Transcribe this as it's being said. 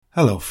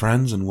Hello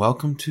friends and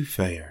welcome to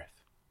Fey Earth,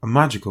 a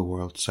magical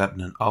world set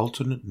in an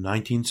alternate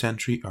 19th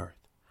century Earth,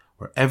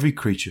 where every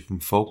creature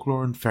from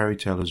folklore and fairy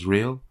tale is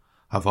real,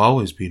 have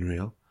always been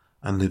real,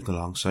 and lived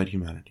alongside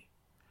humanity.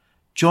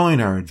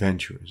 Join our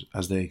adventurers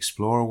as they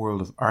explore a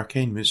world of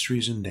arcane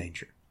mysteries and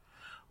danger,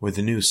 where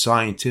the new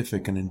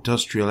scientific and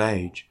industrial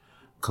age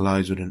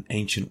collides with an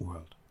ancient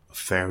world of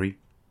fairy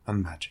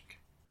and magic.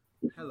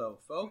 Hello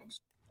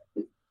folks,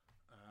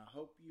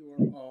 hope you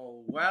are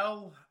all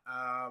well.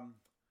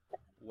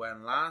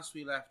 When last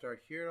we left our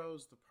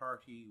heroes, the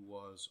party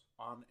was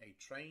on a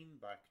train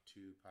back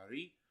to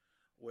Paris,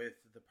 with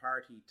the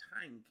party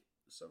tank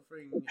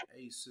suffering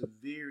a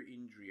severe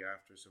injury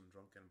after some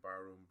drunken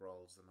barroom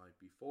brawls the night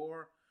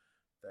before.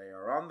 They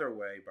are on their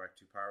way back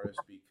to Paris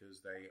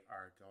because they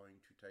are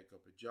going to take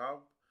up a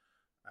job.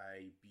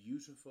 A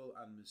beautiful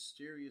and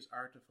mysterious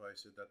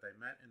artificer that they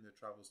met in their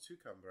travels to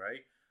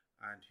Cambrai,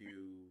 and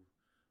who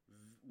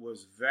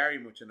was very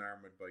much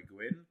enamoured by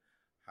Gwynn,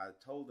 had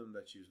told them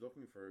that she was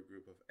looking for a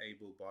group of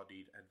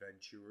able-bodied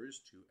adventurers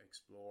to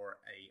explore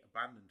a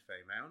abandoned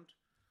Fey Mount,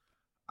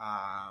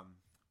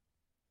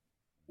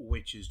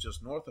 which is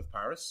just north of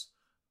Paris,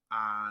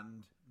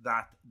 and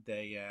that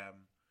they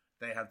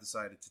have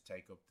decided to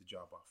take up the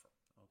job offer.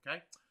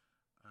 Okay,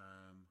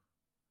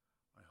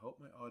 I hope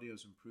my audio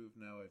is improved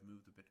now. I've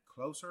moved a bit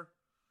closer.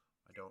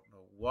 I don't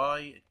know why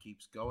it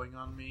keeps going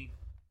on me.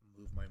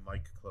 Move my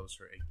mic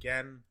closer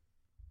again.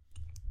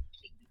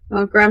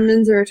 Well,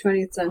 gremlins are a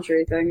 20th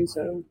century thing,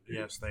 so...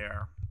 Yes, they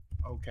are.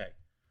 Okay.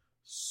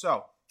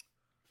 So,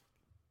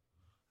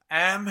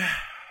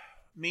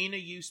 Mina,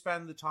 you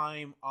spend the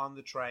time on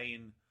the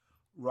train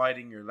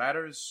writing your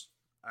letters.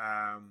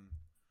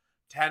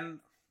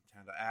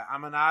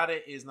 Amanada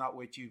is not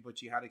with you, but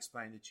she had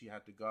explained that she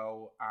had to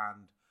go,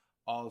 and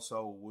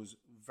also was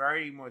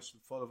very much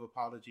full of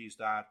apologies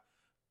that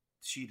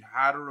she'd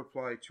had a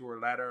reply to her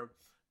letter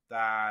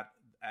that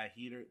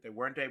they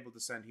weren't able to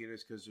send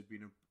healers because there'd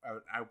been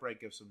an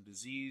outbreak of some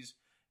disease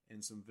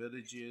in some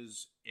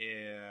villages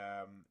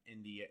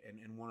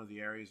in one of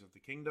the areas of the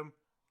kingdom.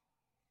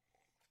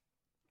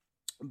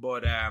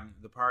 But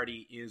the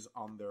party is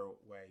on their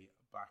way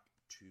back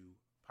to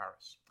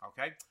Paris.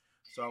 Okay,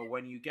 so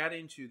when you get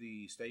into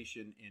the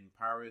station in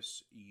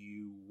Paris,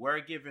 you were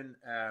given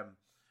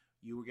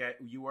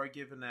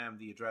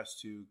the address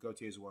to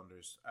Gautier's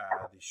Wonders,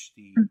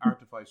 the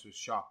artificer's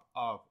shop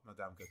of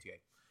Madame Gautier.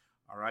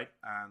 All right,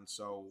 and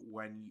so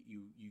when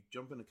you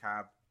jump in a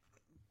cab,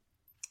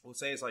 we'll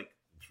say it's like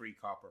 3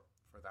 copper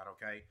for that,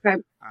 okay?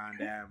 Okay.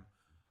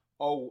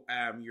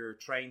 And your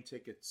train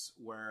tickets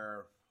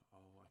were, I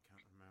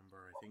can't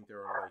remember. I think they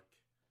were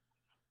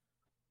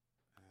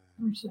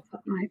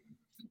like.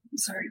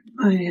 Sorry,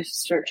 I have to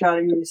start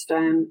jotting these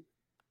down.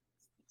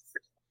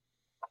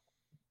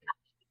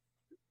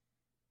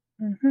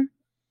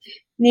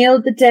 Neil,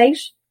 the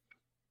date?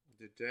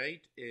 The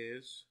date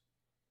is.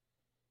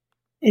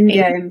 In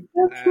game.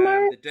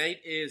 The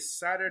date is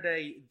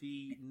Saturday,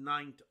 the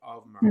 9th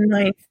of March.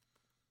 9th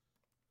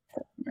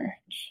of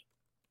March.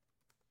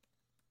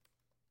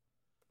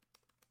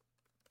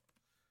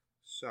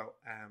 So,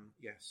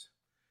 yes.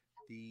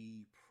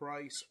 The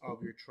price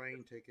of your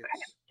train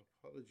tickets,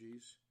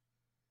 apologies.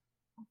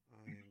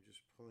 I am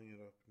just pulling it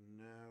up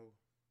now.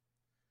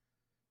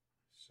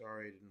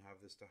 Sorry, I didn't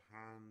have this to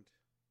hand.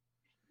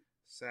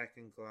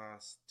 Second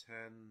class,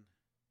 10.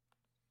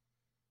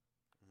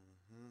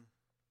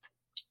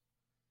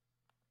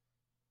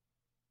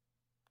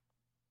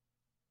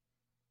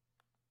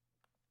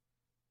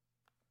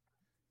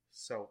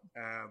 So,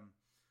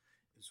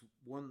 it's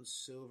 1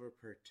 silver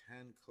per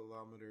 10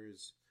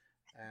 kilometers.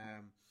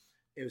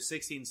 It was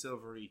 16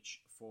 silver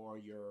each for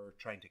your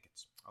train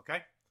tickets,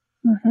 okay?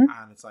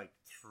 And it's like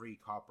 3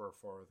 copper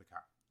for the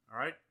car, all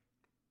right?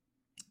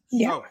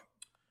 Yeah. So,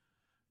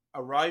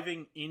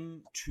 arriving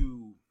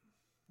into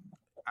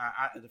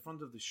at the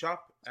front of the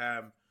shop,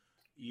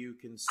 you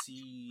can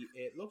see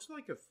it looks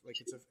like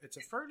it's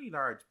a fairly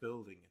large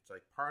building. It's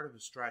like part of a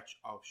stretch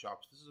of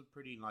shops. This is a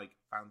pretty like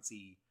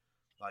fancy,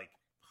 like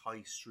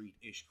high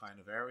street-ish kind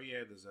of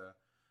area. There's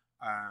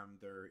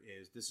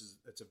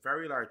it's a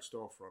very large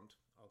storefront.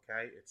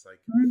 Okay, it's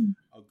like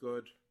a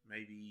good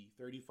maybe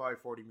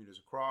 35-40 meters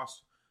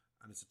across,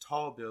 and it's a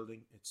tall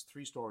building. It's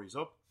 3 stories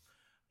up.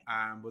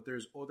 But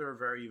there's other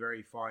very,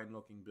 very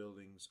fine-looking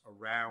buildings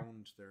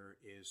around. There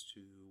is,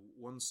 to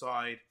one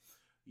side,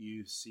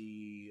 you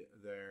see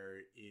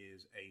there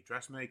is a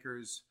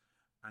dressmaker's,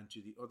 and to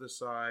the other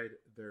side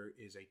there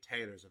is a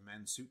tailor's, a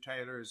men's suit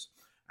tailor's,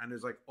 and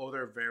there's like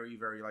other very,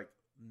 very like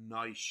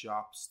nice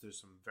shops. There's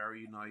some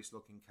very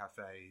nice-looking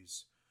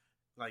cafes.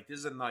 Like, this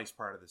is a nice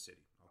part of the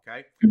city.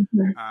 Okay.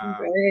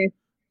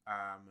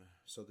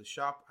 So the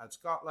shop has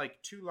got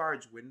like 2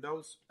 large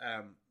windows,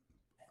 and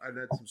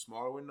then some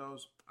smaller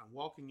windows. And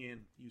walking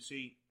in, you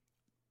see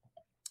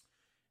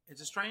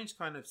it's a strange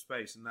kind of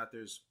space in that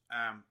there's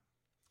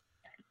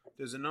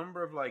a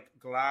number of like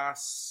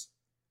glass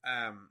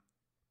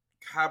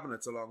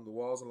cabinets along the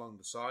walls, along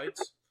the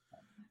sides.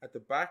 At the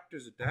back,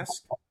 there's a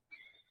desk,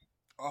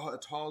 a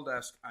tall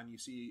desk, and you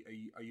see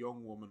a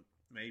young woman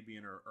maybe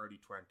in her early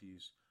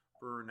 20s,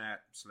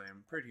 brunette,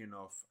 slim, pretty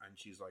enough, and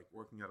she's like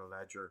working at a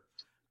ledger.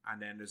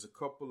 And then there's a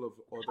couple of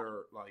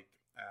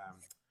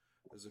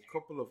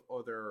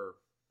other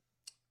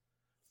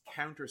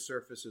counter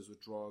surfaces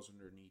with drawers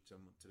underneath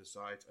them to the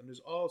sides, and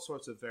there's all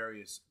sorts of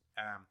various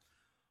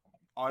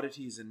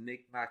oddities and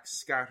knickknacks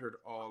scattered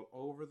all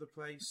over the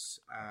place.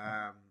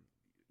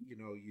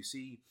 You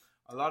see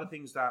a lot of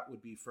things that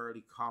would be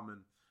fairly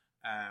common.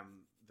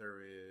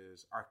 There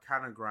is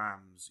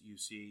arcanograms. You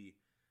see,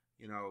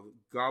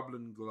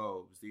 goblin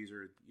globes. These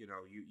are,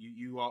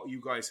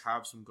 you guys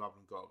have some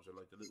goblin globes, or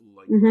like the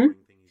little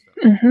glowing thingies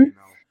that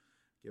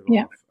give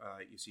off.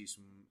 You see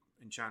some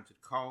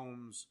enchanted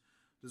combs.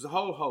 There's a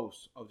whole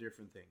host of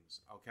different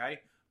things.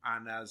 Okay,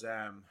 and as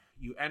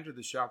you enter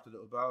the shop, the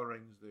little bell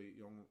rings. The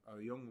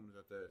young woman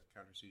at the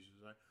counter sees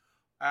you.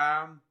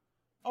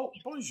 Oh,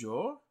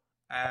 bonjour.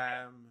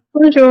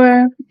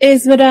 Bonjour.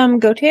 Is Madame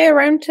Gautier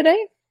around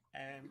today?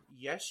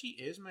 Yes, she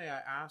is. May I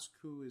ask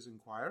who is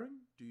inquiring?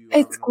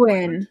 It's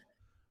Gwynn.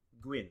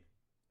 Gwynn.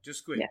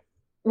 Just Gwynn. Yeah.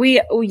 We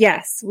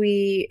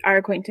are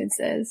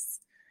acquaintances.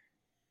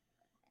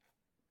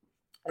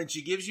 And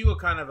she gives you a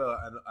kind of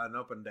an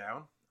up and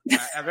down.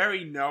 A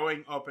very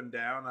knowing up and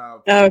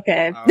down.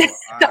 Okay. Yeah,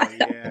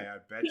 I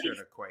bet you're an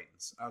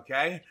acquaintance.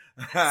 Okay.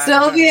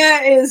 Sylvia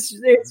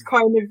it's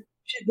kind of,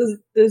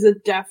 there's a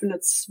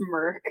definite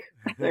smirk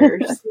there.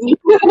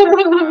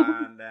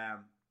 And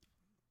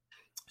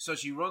so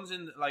she runs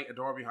in like a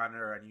door behind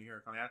her, and you hear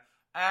her calling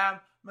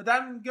out,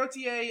 Madame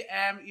Gautier,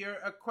 your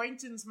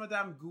acquaintance,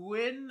 Madame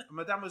Gwynn,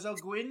 Mademoiselle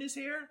Gwynn is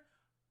here.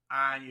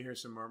 And you hear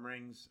some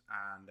murmurings,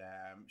 and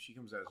she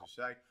comes out as a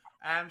shag.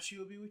 She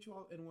will be with you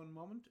all in one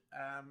moment.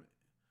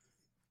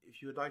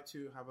 If you would like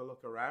to have a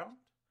look around.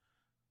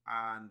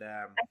 And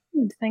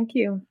thank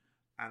you.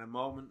 And a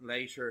moment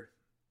later,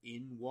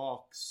 in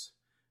walks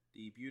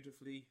the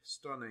beautifully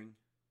stunning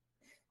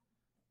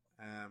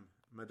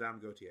Madame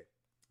Gautier.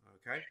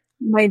 Okay?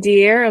 My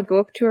dear, I'll go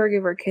up to her,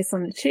 give her a kiss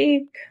on the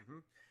cheek. Mm-hmm.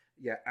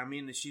 Yeah, I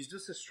mean, she's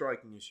just as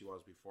striking as she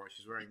was before.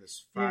 She's wearing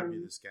this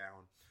fabulous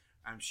gown.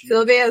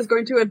 Sylvia is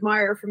going to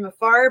admire from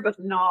afar, but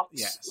not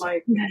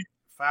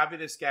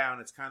fabulous gown.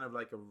 It's kind of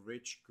like a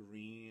rich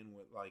green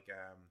with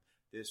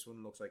this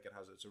one looks like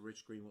it's a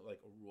rich green with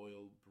like a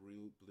royal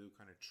blue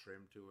kind of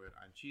trim to it,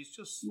 and she's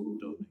just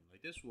stunning.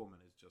 Like, this woman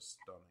is just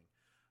stunning.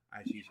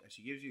 And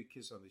she gives you a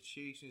kiss on the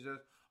cheek. She says,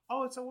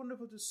 "Oh, it's so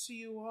wonderful to see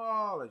you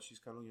all." And she's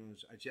kind of, and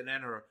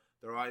then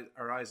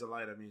her eyes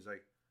alight at me. He's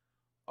like,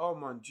 "Oh,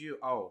 mon Dieu.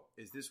 Oh,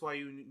 is this why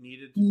you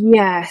needed?"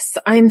 Yes,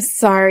 I'm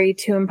sorry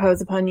to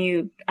impose upon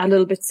you a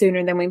little bit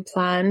sooner than we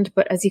planned,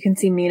 but as you can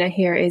see, Mina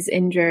here is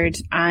injured,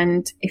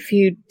 and if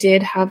you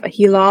did have a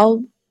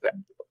heal-all,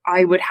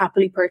 I would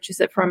happily purchase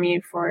it from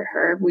you for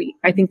her.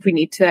 I think we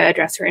need to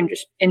address her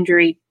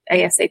injury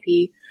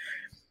ASAP.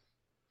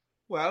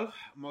 Well,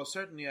 most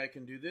certainly I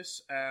can do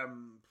this.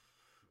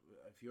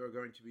 If you're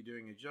going to be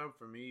doing a job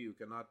for me, you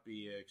cannot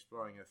be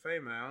exploring a Fey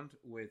Mound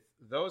with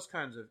those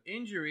kinds of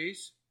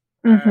injuries.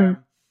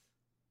 Mm-hmm.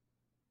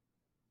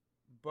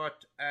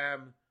 But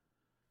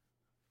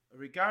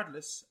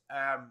regardless,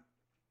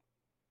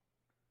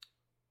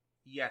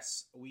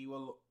 yes, we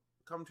will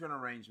come to an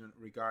arrangement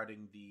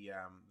regarding the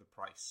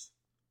price.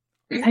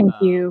 Thank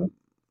you.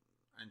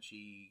 And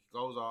she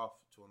goes off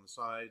to one of the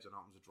sides and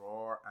opens a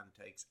drawer and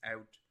takes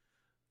out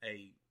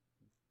a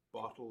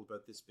bottle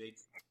about this big,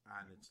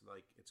 and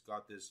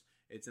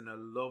it's in a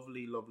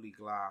lovely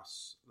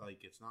glass.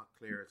 Like, it's not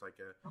clear,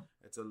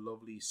 it's a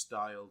lovely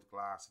styled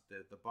glass.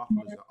 The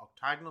bottle is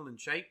octagonal in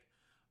shape,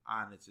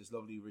 and it's this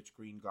lovely rich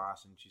green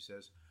glass. And she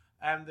says,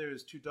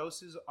 there's 2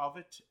 doses of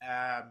it.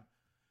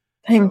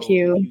 Thank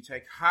you. If you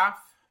take half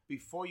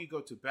before you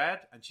go to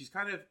bed, and she's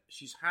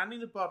handing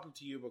the bottle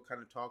to you, but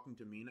kind of talking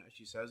to Mina as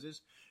she says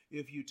this.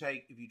 If you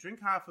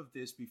drink half of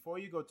this before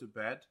you go to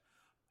bed,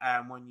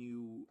 and when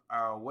you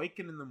are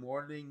awakened in the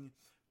morning,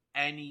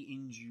 any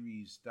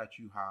injuries that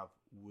you have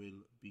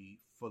will be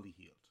fully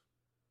healed.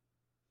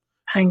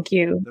 Thank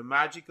you. The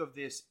magic of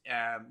this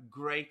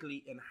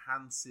greatly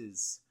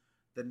enhances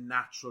the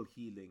natural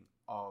healing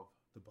of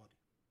the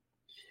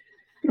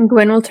body.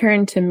 Gwynn will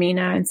turn to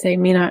Mina and say,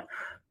 Mina,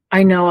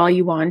 I know all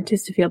you want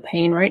is to feel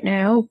pain right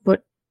now,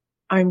 but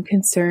I'm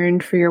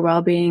concerned for your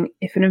well-being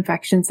if an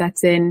infection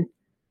sets in.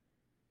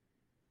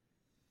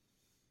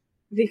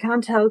 We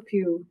can't help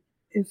you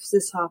if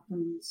this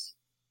happens.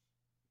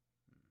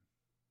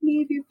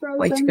 Leave you frozen.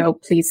 Way to go,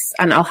 please.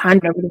 And I'll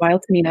hand over the vial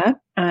to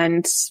Mina,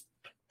 and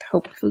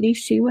hopefully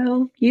she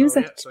will use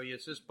it. So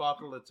yes, this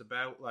bottle, it's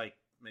about like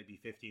maybe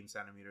 15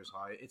 centimeters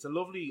high. It's a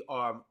lovely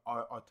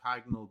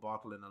octagonal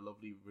bottle in a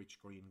lovely rich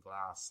green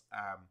glass.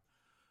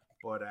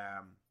 What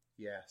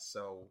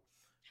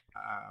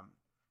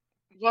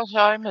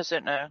time is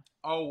it now?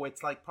 Oh,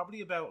 it's like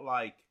probably about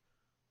like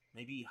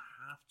maybe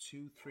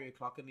 2:30, 3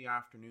 o'clock in the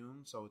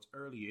afternoon, so it's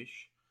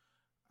early-ish.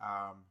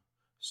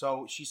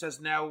 So she says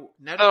now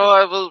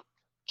I will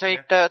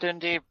take that in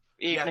the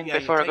evening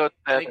before I go to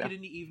bed. Take it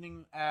in the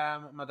evening,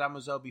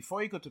 Mademoiselle,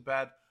 before you go to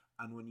bed,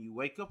 and when you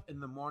wake up in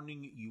the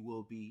morning, you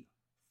will be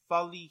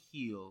fully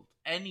healed.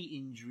 Any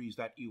injuries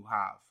that you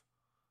have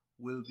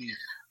will be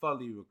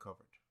fully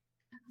recovered.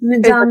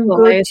 Madame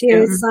Physical, I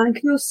Gautier, assume.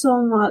 thank you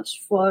so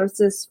much for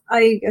this.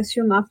 I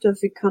assume after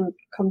we can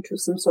come to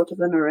some sort of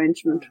an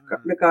arrangement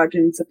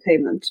regarding the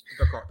payment.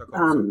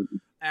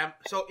 D'accord.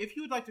 So if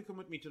you would like to come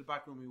with me to the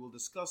back room, we will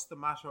discuss the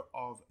matter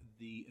of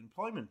the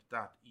employment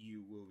that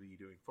you will be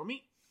doing for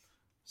me.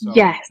 So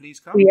Yes, please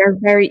come. we are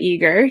very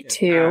eager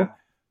to.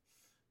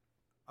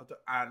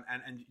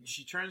 And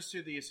she turns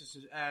to the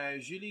assistant.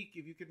 Julie,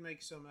 if you could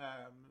make some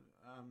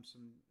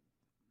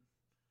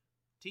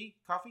tea,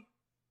 coffee.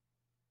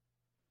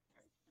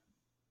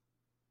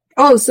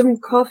 Oh, some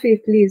coffee,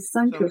 please.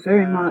 Thank you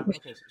very much.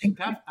 Okay, so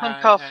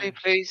One coffee,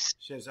 please.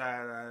 She says,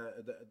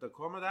 the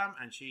call, madame,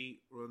 and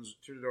she runs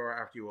through the door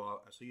after you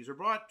all. So you're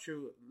brought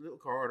through a little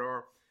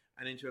corridor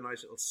and into a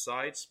nice little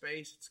side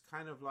space. It's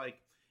kind of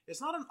like,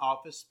 it's not an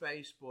office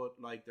space, but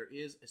like there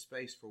is a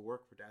space for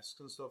work, for desks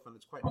and stuff, and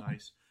it's quite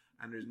nice.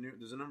 And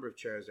there's a number of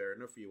chairs there,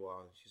 enough for you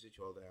all. She sits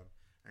you all down,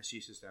 and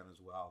she sits down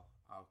as well.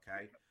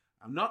 Okay,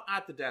 I'm not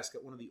at the desk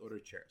at one of the other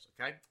chairs.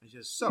 Okay, and she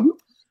says, so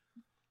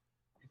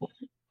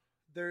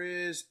there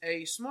is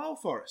a small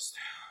forest.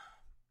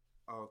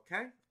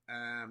 Okay,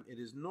 it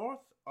is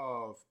north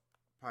of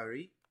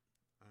Paris.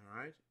 All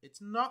right,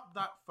 it's not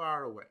that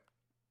far away.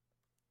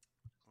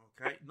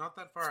 Okay, not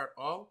that far at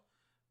all.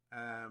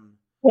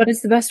 What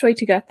is the best way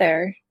to get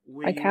there?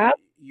 A cab?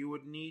 You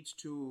would need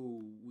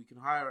to. We can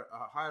hire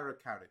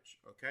a carriage.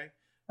 Okay.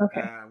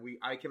 Okay.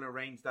 I can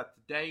arrange that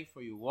today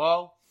for you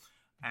all,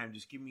 and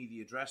just give me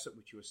the address at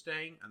which you are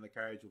staying, and the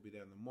carriage will be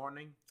there in the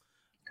morning.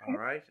 Okay. All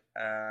right.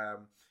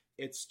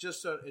 It's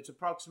just it's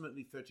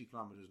approximately 30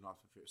 kilometers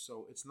north of here,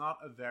 so it's not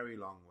a very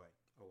long way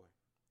away.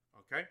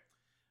 Okay.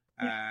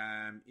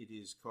 Yeah. It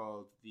is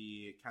called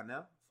the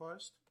Canel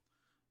Forest.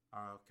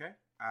 Okay.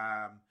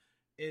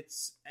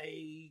 It's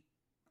a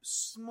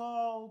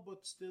small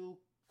but still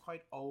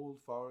quite old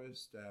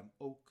forest,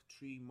 oak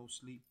tree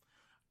mostly,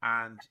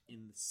 and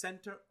in the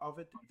center of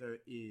it there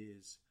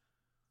is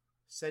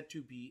said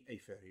to be a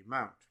fairy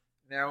mount.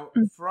 Now,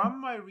 from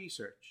my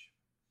research,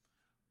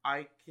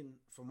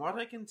 from what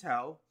I can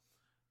tell,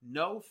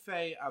 no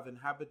fae have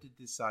inhabited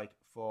this site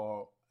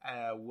for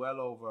well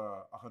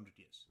over 100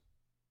 years.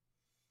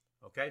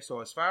 Okay,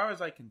 so as far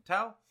as I can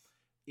tell,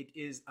 it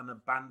is an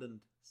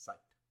abandoned site.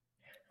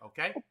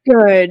 Okay.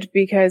 Good,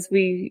 because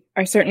we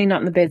are certainly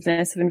not in the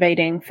business of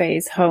invading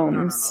fae's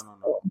homes.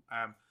 No.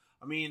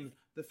 I mean,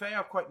 the fae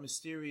are quite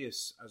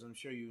mysterious, as I'm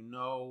sure you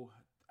know.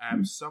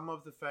 Some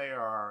of the fae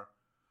are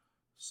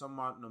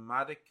somewhat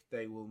nomadic.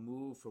 They will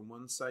move from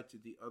one site to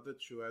the other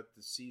throughout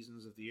the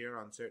seasons of the year.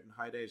 On certain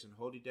high days and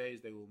holy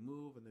days, they will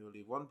move and they will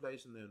leave one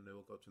place and then they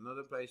will go to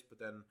another place. But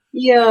then,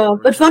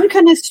 but one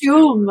can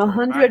assume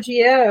 100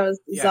 years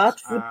that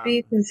would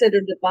be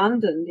considered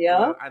abandoned. Yeah,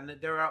 well, and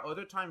there are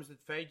other times that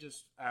fae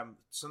just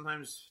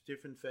sometimes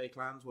different fae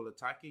clans will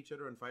attack each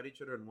other and fight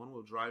each other, and one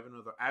will drive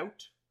another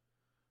out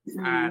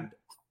and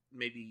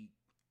maybe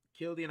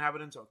kill the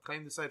inhabitants or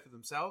claim the site for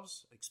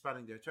themselves,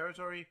 expanding their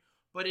territory.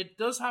 But it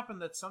does happen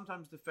that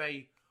sometimes the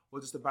fae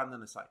will just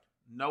abandon a site.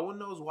 No one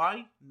knows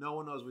why. No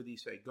one knows where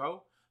these fae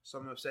go.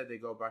 Some have said they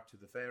go back to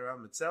the fae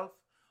realm itself,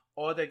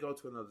 or they go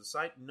to another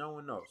site. No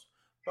one knows.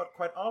 But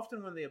quite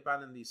often when they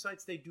abandon these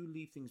sites, they do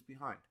leave things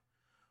behind.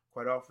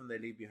 Quite often they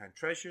leave behind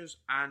treasures,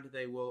 and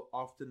they will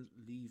often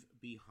leave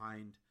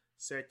behind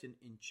certain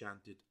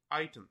enchanted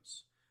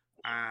items.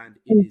 And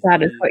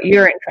that is what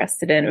you're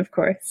interested in, of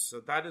course. So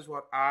that is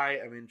what I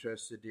am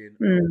interested in,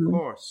 of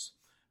course.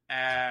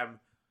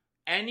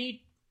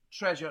 Any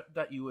treasure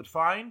that you would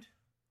find,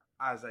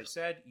 as I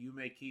said, you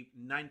may keep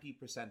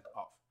 90%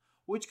 off,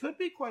 which could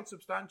be quite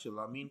substantial.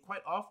 I mean,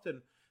 quite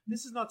often,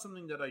 this is not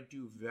something that I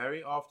do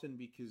very often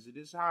because it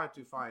is hard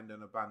to find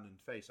an abandoned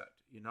fae site,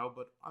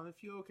 but on a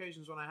few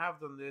occasions when I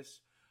have done this,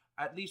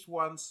 at least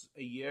once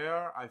a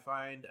year, I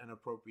find an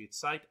appropriate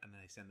site and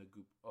I send a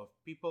group of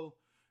people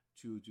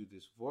to do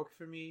this work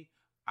for me.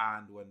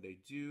 And when they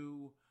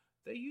do,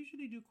 they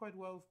usually do quite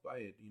well by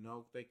it.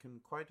 They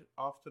can quite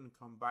often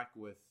come back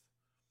with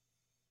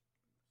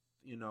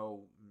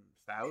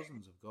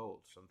thousands of gold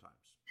sometimes.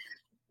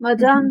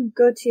 Madame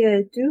Gautier,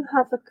 I do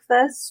have a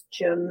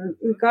question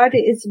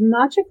regarding its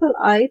magical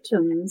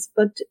items,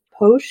 but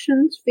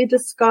potions we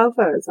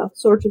discover, that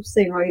sort of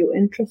thing. Are you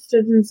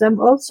interested in them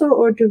also,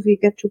 or do we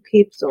get to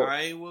keep those?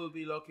 I will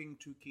be looking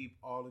to keep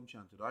all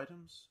enchanted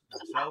items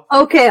myself.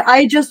 Okay,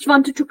 I just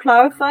wanted to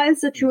clarify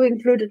that you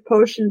included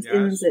potions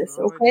in this.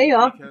 Okay,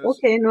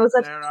 no,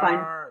 that's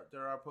fine.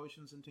 There are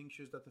potions and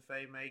tinctures that the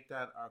fae make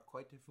that are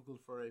quite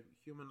difficult for a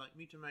human like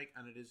me to make,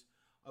 and it is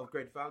of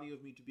great value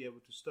of me to be able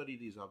to study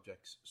these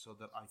objects so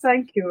that I can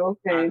Thank you.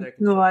 Okay. add their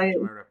construction to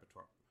my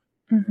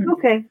repertoire.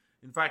 Okay.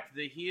 In fact,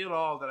 the heal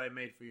all that I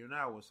made for you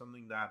now was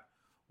something that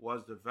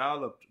was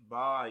developed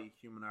by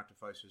human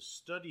artificers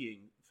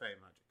studying fae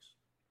magics.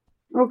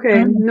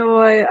 Okay, no,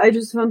 I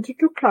just wanted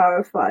to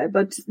clarify,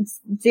 but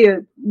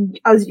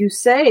as you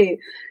say,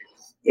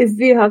 if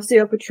we have the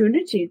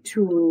opportunity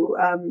to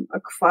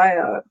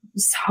acquire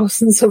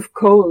thousands of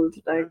gold,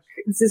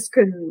 this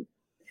can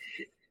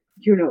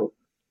you know,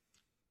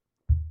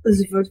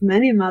 there's about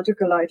many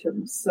magical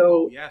items.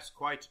 So yes,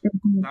 quite.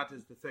 That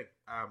is the thing.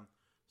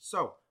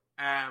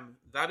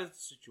 That is the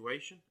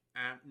situation.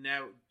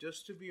 Now,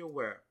 just to be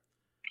aware,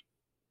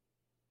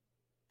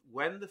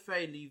 when the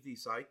Fae leave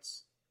these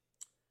sites,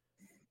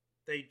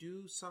 they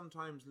do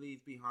sometimes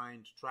leave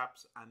behind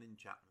traps and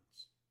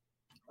enchantments.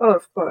 oh,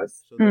 of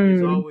course, So there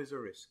is always a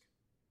risk.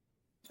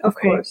 of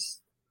course.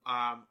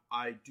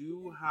 I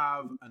do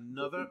have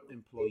another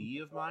employee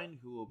of mine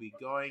who will be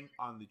going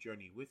on the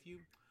journey with you.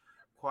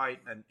 Quite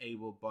an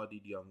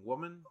able-bodied young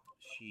woman.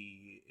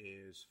 She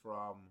is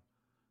from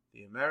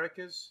the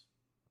Americas.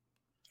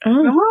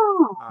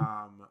 Oh.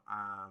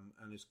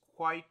 And is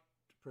quite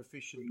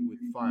proficient with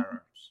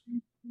firearms.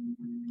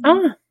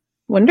 Ah,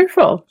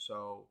 wonderful.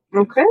 So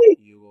Okay.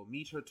 you will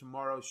meet her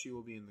tomorrow. She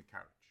will be in the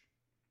carriage.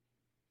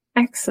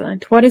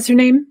 Excellent. What is her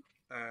name?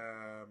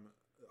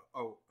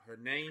 Her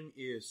name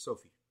is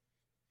Sophie.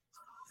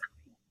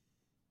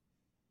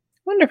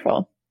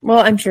 Wonderful. Well,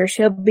 I'm sure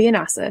she'll be an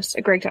asset,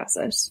 a great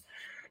asset.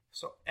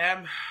 So,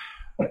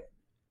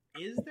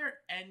 is there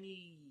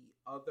any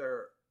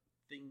other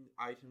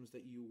items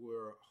that you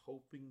were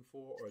hoping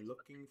for or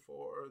looking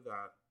for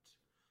that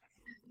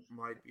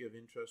might be of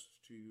interest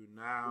to you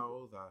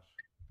now?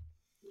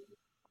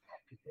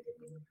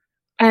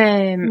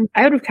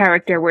 Out of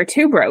character, we're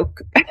too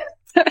broke.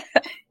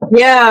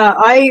 Yeah,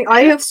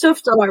 I have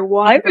stuff that I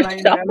want. I have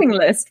a shopping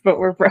list, but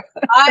we're broke.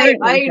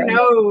 I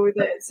know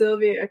that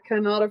Sylvia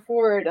cannot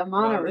afford a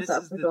mana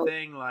receptacle. This is the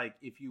thing, like,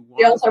 if you want...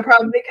 She also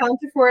probably can't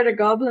afford a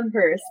goblin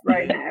purse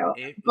right now.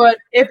 But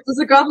if there's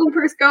a goblin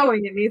purse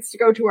going, it needs to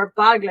go to our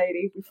bag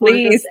lady before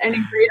it goes to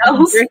anybody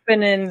else.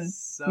 Dripping in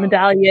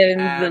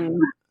medallions and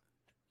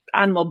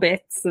animal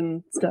bits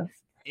and stuff.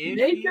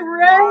 If you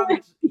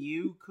want,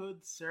 you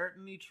could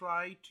certainly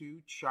try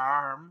to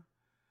charm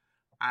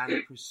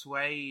and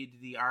persuade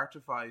the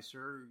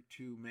artificer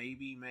to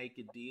maybe make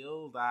a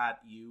deal that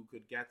you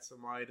could get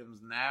some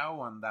items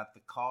now and that the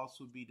cost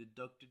would be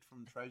deducted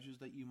from treasures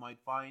that you might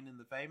find in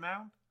the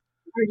Faymount.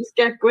 Or just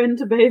get Gwynn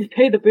to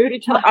pay the booty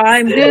tax.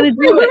 I'm going to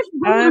do it.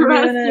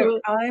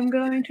 I'm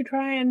going to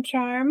try and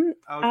charm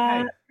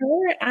her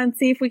and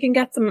see if we can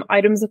get some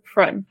items up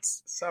front.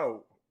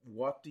 So,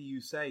 what do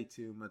you say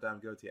to Madame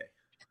Gautier?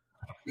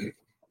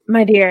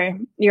 My dear,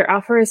 your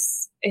offer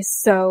is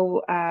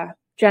so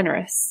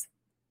generous.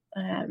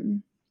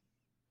 I'll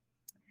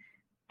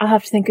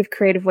have to think of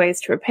creative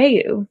ways to repay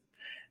you.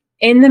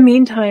 In the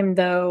meantime,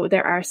 though,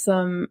 there are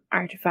some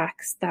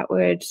artifacts that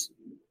would,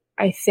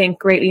 I think,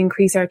 greatly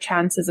increase our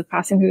chances of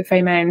passing through the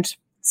Faymount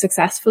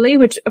successfully,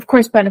 which of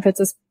course benefits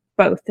us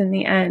both in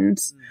the end.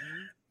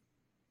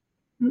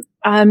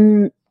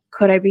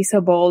 Could I be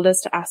so bold as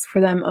to ask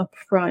for them up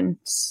front?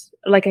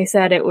 Like I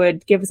said, it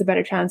would give us a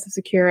better chance of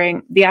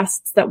securing the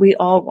assets that we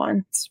all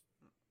want.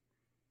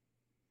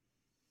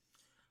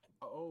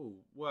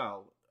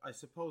 Well, I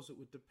suppose it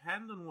would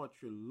depend on what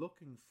you're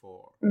looking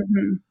for.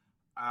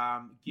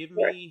 Give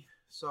me,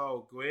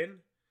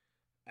 Gwynn,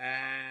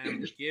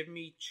 give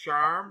me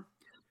charm,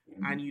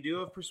 and you do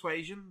have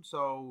persuasion,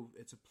 so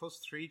it's a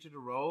 +3 to the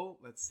roll.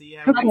 Let's see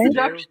how you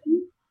do.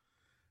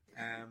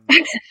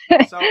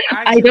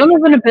 I don't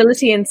have an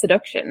ability in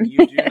seduction.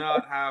 You do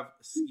not have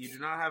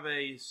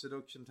a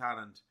seduction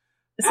talent.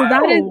 So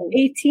that is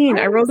 18.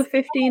 I rolled a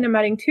 15. I'm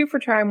adding 2 for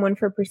charm, 1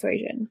 for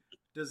persuasion.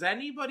 Does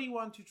anybody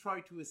want to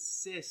try to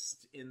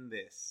assist in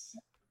this?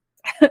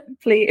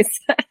 Please.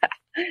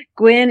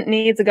 Gwynn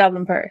needs a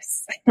goblin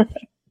purse.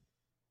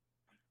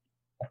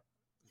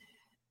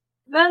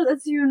 Well,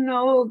 as you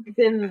know,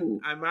 then...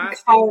 I'm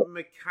asking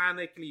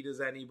mechanically, does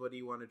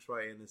anybody want to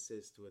try and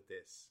assist with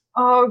this?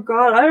 Oh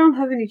god, I don't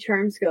have any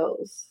charm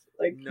skills.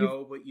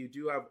 No, but you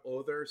do have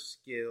other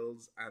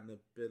skills and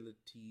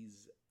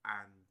abilities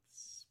and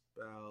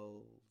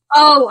spells.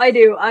 Oh, I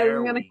do.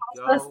 I'm going to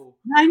cast this.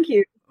 Thank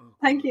you.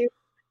 Thank you.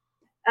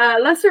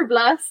 Lesser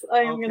Bless.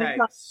 I'm going to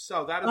cast.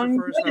 So that is a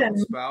first level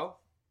spell.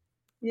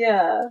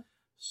 Yeah.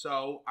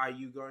 So are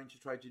you going to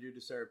try to do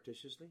this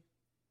surreptitiously?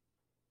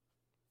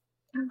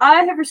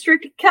 I have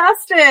restricted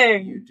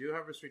casting. You do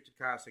have restricted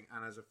casting,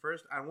 and as a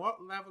first, and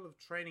what level of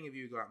training have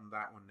you gotten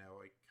that one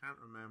now? I can't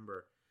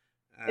remember.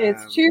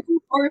 It's 2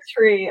 or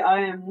 3.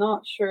 I am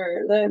not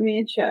sure. Let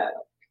me check.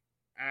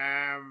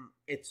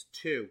 It's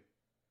 2.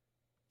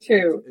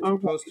 2. It's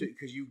supposed to,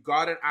 because you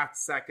got it at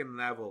 2nd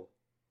level,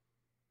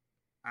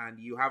 and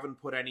you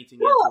haven't put anything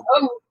into it.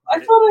 Oh, I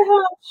thought I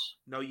had.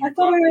 No, I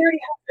thought I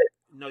already had it.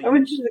 No, I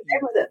went to the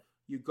game with it.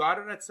 You got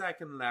it at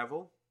 2nd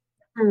level.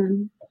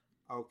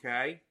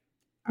 Okay.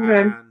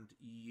 And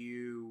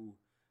you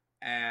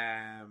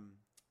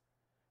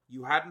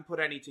hadn't put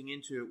anything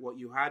into it. What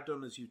you had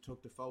done is you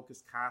took the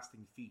focus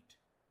casting feat.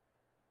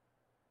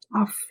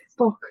 Oh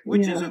fuck!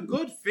 Which is a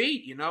good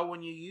feat, you know.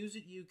 When you use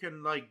it, you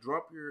can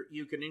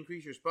you can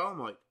increase your spell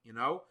might, you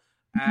know.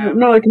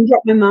 No, I can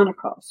drop my mana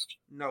cost.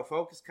 No,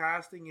 focus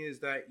casting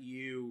is that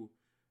you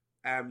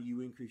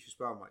increase your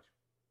spell might.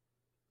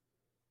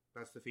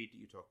 That's the feat that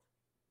you took.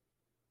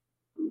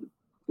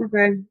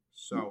 Okay.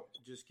 So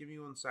just give me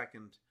 1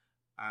 second.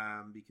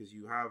 Because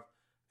you have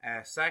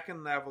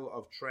second level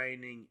of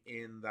training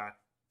in that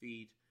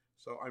feat.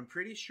 So I'm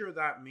pretty sure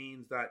that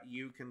means that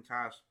you can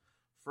cast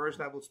first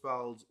level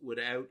spells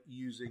without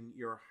using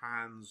your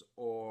hands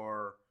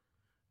or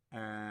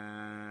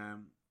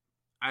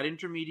at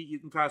intermediate you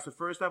can cast a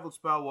first level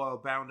spell while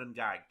bound and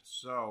gagged.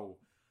 So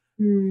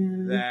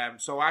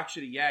so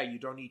actually, yeah, you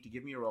don't need to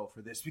give me a roll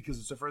for this because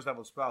it's a first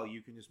level spell.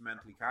 You can just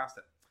mentally cast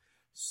it.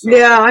 So,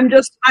 yeah,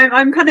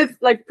 I'm kind of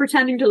like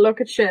pretending to look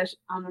at shit,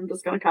 and I'm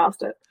just gonna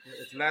cast it.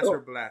 It's lesser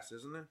bless,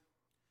 isn't it?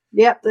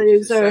 Yep,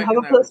 so have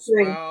a +3.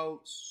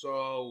 Spell,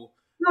 so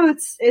no,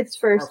 it's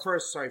first.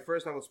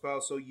 First level spell.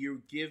 So you're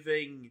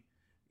giving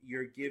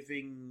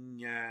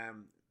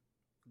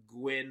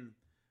Gwynn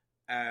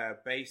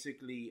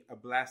basically a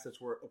blast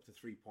that's worth up to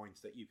 3 points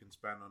that you can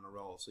spend on a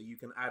roll. So you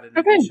can add an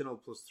additional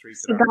 +3 to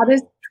so that roll.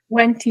 Is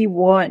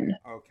 21.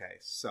 Okay,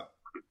 so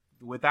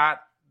with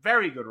that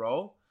very good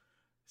roll.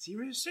 See,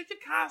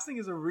 restricted casting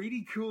is a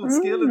really cool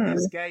skill in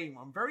this game.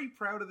 I'm very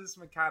proud of this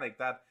mechanic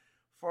that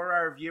for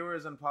our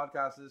viewers and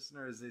podcast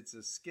listeners, it's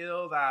a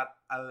skill that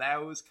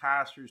allows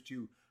casters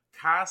to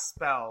cast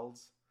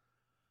spells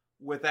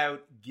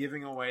without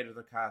giving away that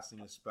they're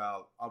casting a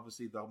spell.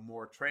 Obviously, the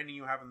more training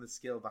you have in the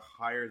skill, the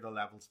higher the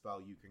level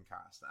spell you can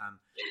cast. And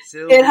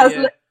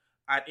Sylvia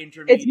at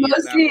intermediate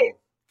level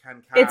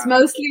can cast. It's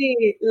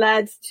mostly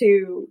led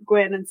to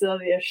Gwyn and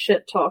Sylvia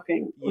shit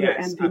talking.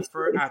 Yes,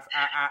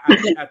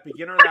 at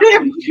beginner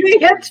level, you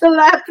get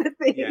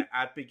telepathy. Yeah,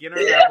 at beginner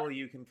level,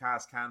 you can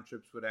cast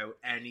cantrips without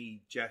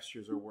any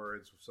gestures or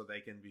words, so they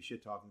can be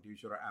shit talking to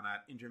each other. And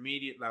at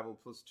intermediate level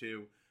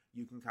 +2,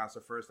 you can cast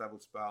a first level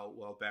spell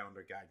while bound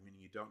or gagged, meaning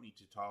you don't need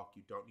to talk,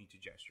 you don't need to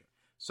gesture.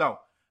 So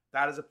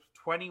that is a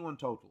 21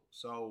 total.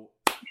 So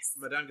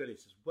Madame Gautier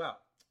says, well,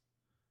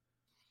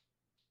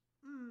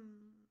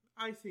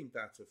 I think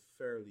that's a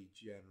fairly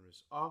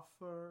generous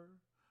offer.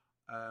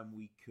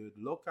 We could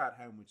look at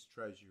how much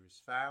treasure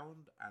is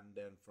found, and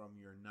then from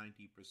your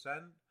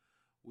 90%,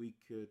 we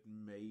could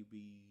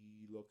maybe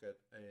look at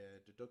a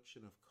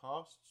deduction of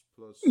costs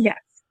plus.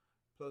 Yes.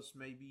 Plus,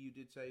 maybe you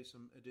did say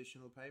some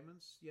additional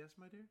payments. Yes,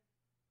 my dear?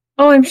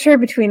 Oh, I'm sure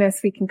between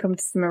us we can come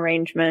to some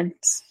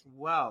arrangement.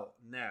 Well,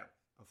 now,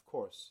 of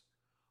course,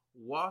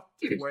 what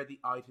were the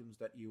items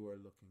that you were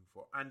looking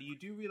for? And you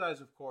do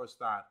realize, of course,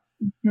 that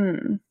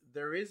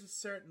there is a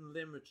certain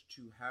limit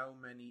to how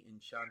many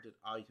enchanted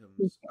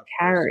items a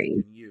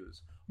person can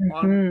use.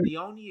 The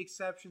only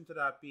exception to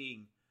that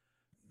being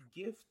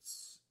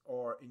gifts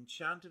or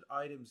enchanted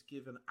items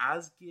given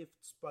as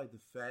gifts by the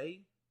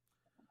Fae.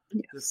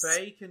 Yes. The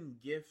Fae can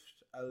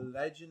gift a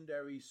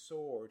legendary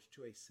sword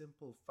to a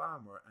simple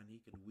farmer and he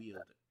can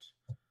wield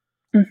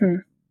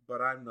it.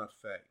 But I'm not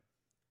Fae.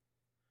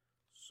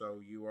 So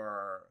you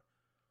are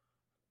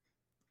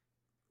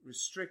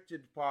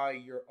restricted by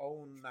your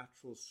own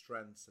natural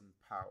strengths and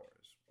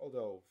powers.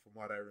 Although, from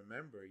what I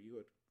remember, you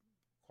had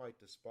quite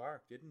the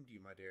spark, didn't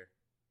you, my dear?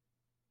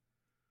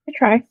 I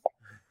try.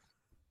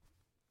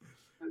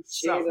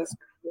 Jesus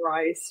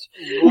Christ.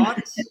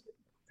 What?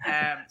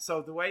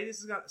 So the way this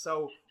is going,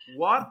 so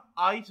what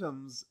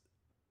items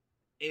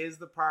is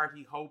the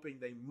party hoping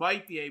they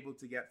might be able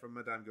to get from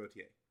Madame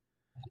Gautier?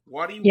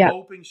 What are you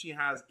hoping she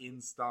has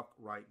in stock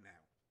right now?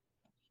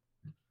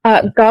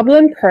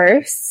 Goblin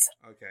purse.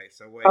 Okay,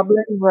 so wait.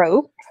 Goblin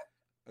rope.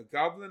 A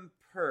goblin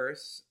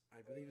purse,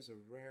 I believe, is a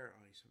rare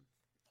item.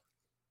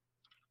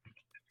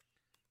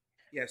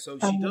 Yeah, so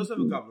she does have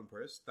a goblin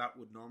purse. That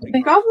would normally.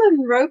 The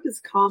goblin rope is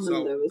common,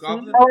 though,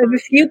 isn't it? Oh,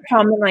 there's a few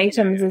common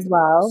items as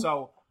well.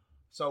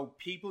 So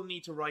people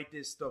need to write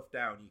this stuff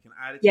down. You can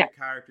add it to your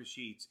character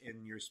sheets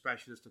in your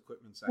specialist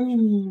equipment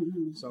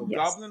section. So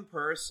goblin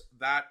purse,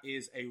 that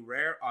is a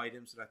rare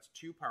item, so that's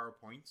 2 power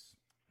points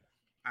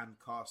and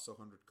costs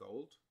 100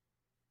 gold.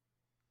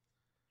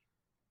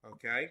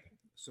 Okay.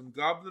 Some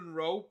goblin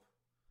rope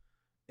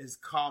is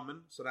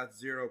common, so that's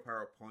 0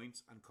 power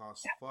points and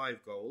costs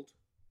 5 gold.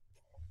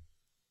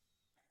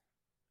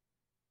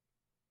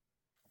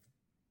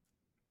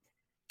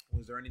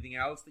 Was there anything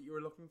else that you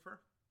were looking for?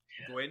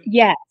 Gwynn?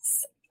 Yes.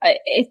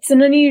 It's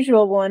an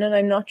unusual one, and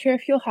I'm not sure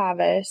if you'll have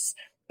it,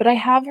 but I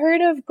have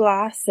heard of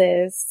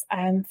glasses,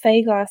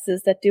 fey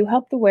glasses, that do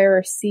help the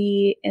wearer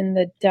see in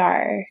the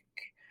dark.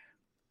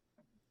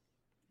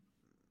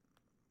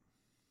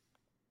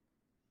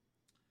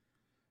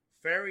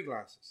 Fairy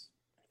glasses.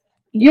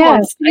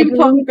 Yes,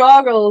 steampunk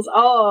goggles.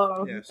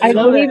 Oh, yeah, I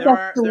believe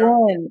that's the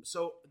one.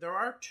 So there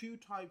are 2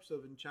 types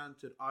of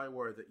enchanted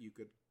eyewear that you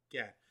could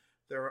get.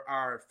 There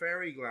are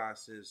fairy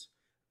glasses,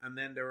 and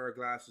then there are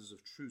glasses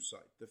of true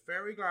sight. The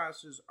fairy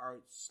glasses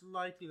are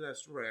slightly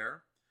less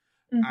rare,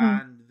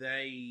 and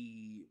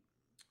they...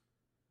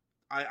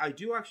 I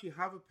do actually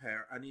have a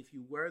pair, and if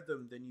you wear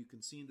them, then you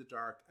can see in the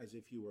dark as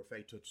if you were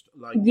fey touched,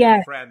 like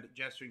your friend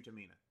gesturing to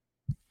Mina.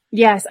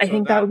 Yes, I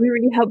think that would be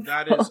really helpful.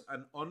 That is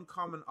an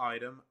uncommon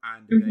item,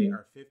 and they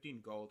are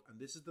 15 gold, and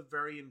this is the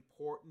very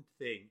important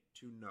thing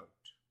to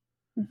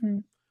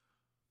note.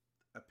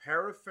 A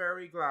pair of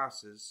fairy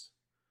glasses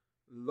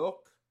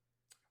look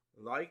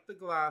like the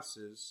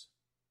glasses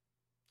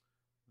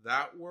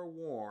that were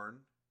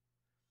worn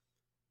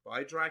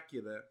by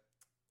Dracula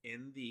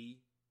in the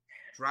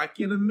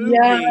Dracula movie.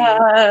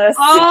 Yes.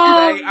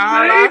 Oh, They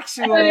are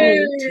actual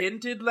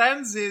tinted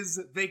lenses,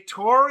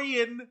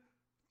 Victorian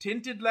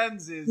tinted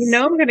lenses. You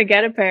know I'm gonna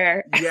get a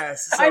pair.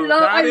 Yes, so I love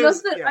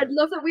that. yeah. I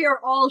love that we are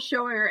all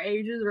showing our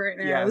ages right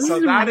now. Yeah, This so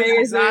is that is amazing.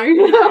 exactly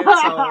it.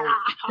 So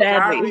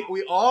Deadly.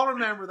 we all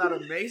remember that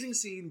amazing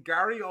scene,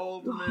 Gary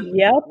Oldman,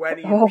 Yep. when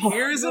he Oh.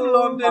 appears in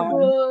London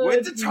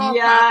with the top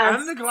Yes. hat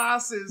and the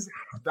glasses.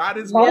 That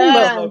is what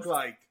Yes. it would look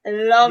like. I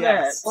love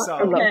Yes, it. so-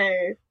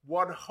 Okay.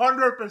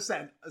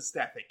 100%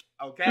 aesthetic,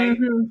 okay?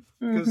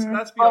 Because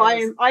let's be Oh,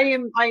 honest, I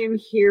am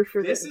here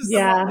for this this. is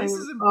Yeah. this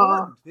is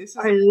important. This is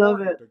I love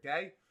important,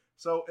 okay?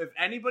 So if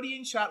anybody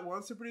in chat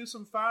wants to produce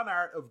some fan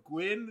art of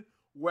Gwynn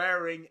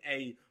wearing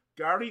a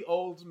Gary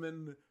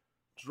Oldman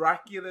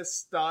Dracula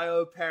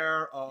style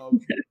pair of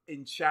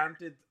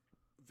enchanted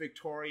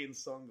Victorian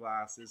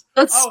sunglasses.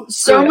 That's Oh,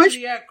 so actually, much.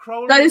 yeah,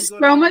 Crowley That and is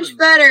Good so much Omens.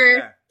 better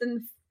Yeah.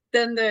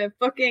 than the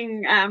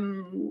fucking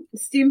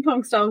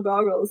steampunk style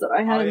goggles that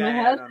I had Oh, in yeah, my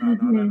yeah,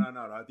 head.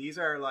 no. These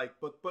are like,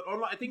 but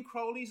unlike, I think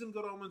Crowley's and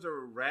Good Omens are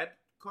a red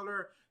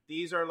color.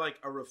 These are like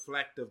a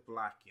reflective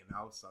black, you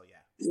know. So yeah.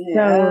 So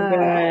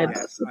good.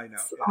 Yes, I know.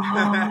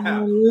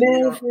 Oh, We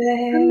are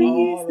living.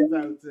 all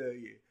about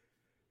the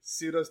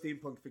pseudo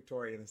steampunk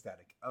Victorian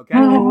aesthetic. Okay.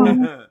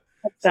 Oh,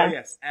 So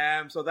yes,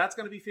 so that's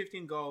going to be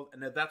 15 gold,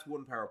 and that's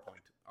one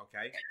PowerPoint.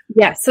 Okay.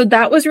 Yeah, so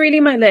that was really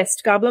my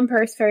list. Goblin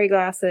purse, fairy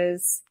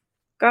glasses,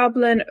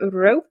 goblin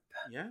rope.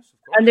 Yes, of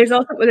course. And there's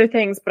also other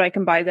things, but I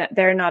can buy that.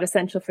 They're not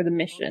essential for the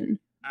mission.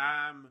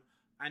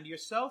 And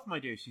yourself, my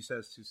dear, she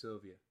says to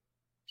Sylvia.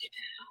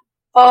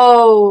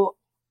 Oh,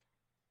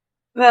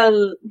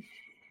 well.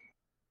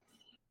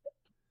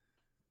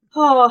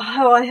 Oh,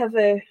 I have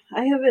a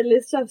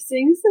list of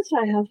things that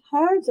I have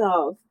heard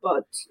of,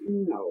 but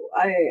no,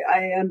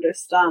 I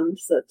understand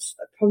that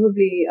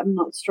probably I'm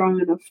not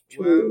strong enough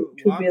to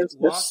build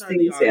What such are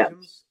things the yet.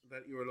 items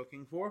that you were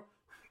looking for?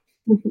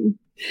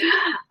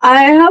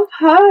 I have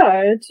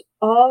heard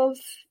of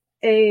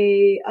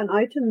an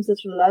item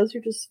that allows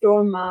you to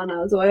store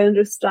mana, so I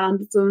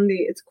understand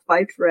it's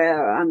quite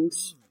rare and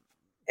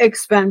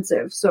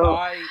expensive. So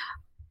I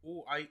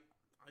do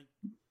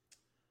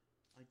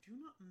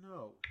not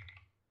know.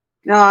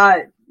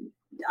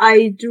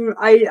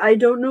 I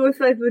don't know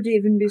if I would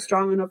even be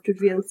strong enough to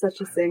wield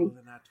such a I thing. rolled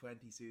a nat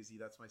 20, Susie.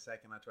 That's my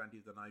second nat 20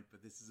 of the night,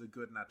 but this is a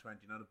good nat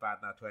 20, not a bad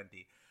nat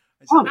 20.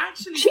 Oh,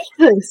 actually,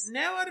 Jesus!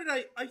 now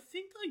I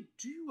think I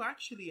do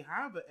actually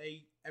have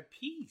a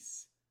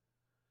piece.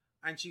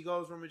 And she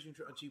goes rummaging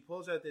through, and she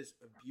pulls out this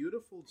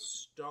beautiful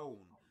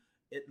stone.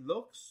 It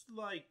looks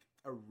like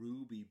a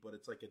ruby, but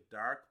it's like a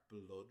dark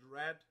blood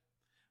red.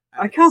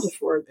 And I can't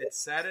afford it.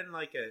 It's set in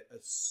like a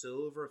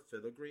silver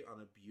filigree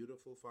on a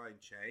beautiful fine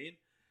chain.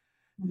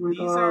 Oh my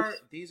God.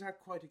 These are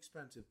quite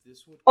expensive.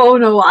 This would. Oh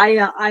no, I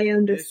This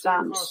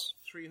understand. would cost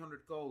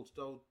 300 gold.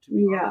 Though to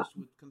be Yeah. honest,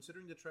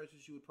 considering the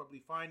treasures you would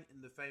probably find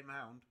in the Fame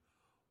Hound,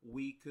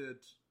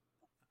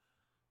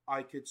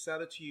 I could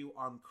sell it to you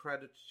on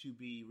credit to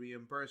be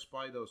reimbursed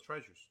by those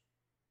treasures.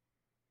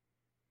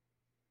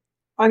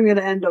 I'm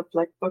gonna end up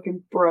like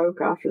fucking broke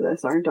after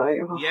this, aren't I?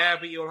 Oh. Yeah,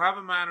 but you'll have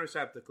a man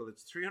receptacle.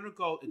 It's 300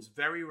 gold. It's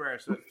very rare,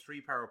 so it's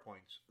 3 power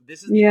points.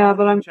 This is the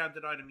only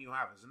enchanted item you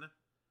have, isn't it?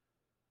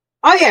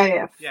 Oh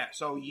yeah. Yeah,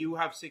 so you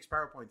have 6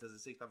 power points as a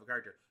 6th level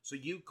character. So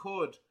you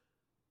could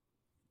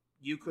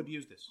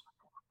use this.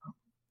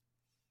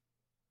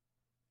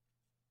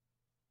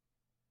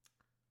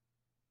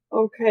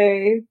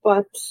 Okay,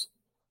 but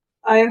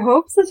I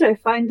hope that I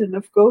find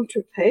enough gold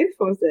to pay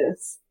for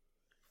this.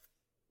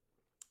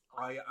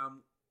 I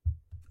am,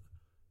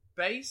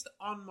 based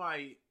on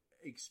my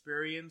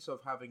experience of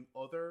having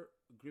other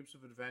groups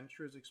of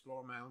adventurers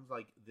explore mounds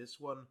like this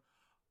one,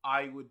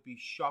 I would be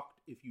shocked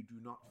if you do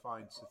not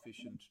find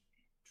sufficient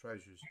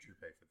treasures to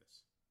pay for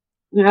this.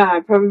 Yeah, I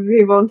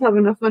probably won't have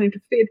enough money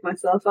to feed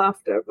myself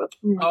after, but...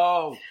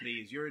 Oh,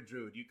 please, you're a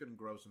druid. You can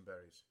grow some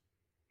berries.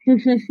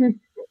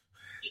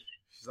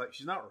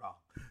 She's not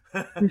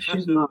wrong.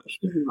 She's not.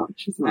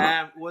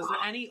 Was there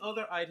any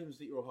other items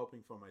that you were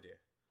hoping for, my dear?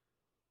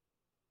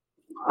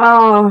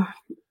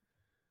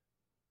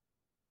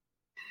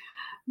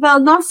 Well,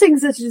 nothing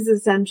that is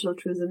essential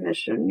to the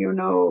mission, you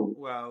know.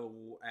 Well,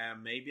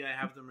 maybe I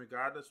have them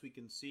regardless. We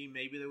can see.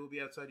 Maybe they will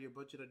be outside your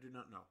budget. I do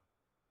not know.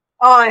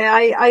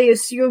 I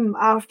assume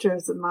after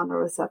the mana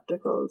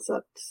receptacles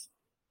that...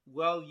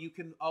 Well, you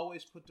can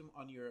always put them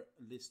on your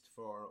list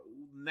for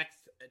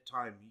next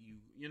time.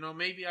 You know,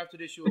 maybe after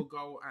this you will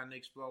go and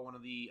explore one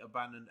of the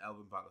abandoned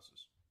elven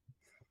palaces.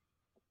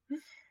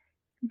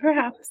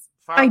 Perhaps.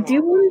 I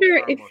do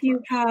wonder if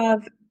you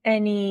have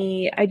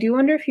any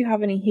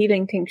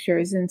healing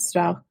tinctures in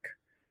stock.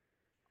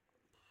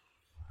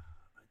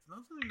 It's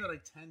not something that I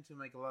tend to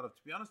make a lot of.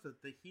 To be honest,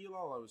 the heal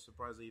all I was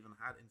surprised I even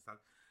had in stock.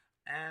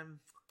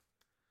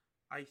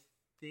 I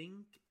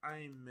think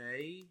I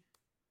may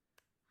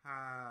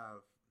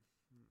have.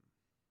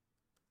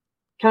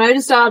 Can I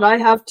just add, I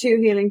have 2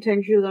 healing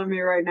tinctures on me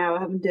right now. I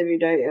haven't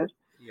divvied out yet.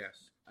 Yes.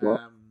 What?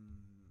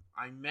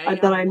 I may I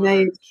thought have I one or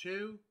made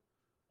 2.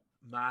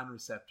 man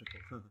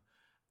receptacle.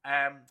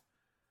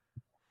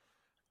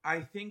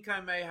 I think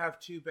I may have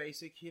 2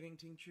 basic healing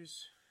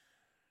tinctures.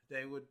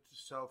 They would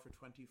sell for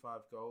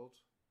 25 gold.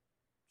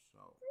 So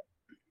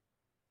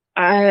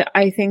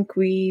I think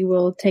we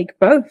will take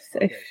both.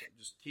 okay, If so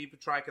just keep a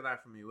track of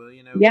that for me, will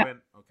you now, Yeah.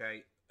 Gwynn?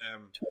 Okay.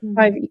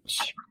 5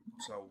 each.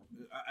 So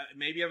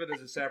maybe have it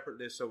as a separate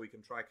list so we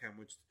can track how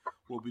much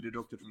will be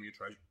deducted from your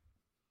treasure.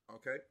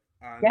 Okay.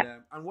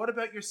 And and what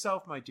about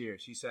yourself, my dear?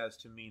 She says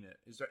to Mina.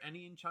 Is there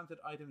any enchanted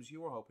items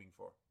you were hoping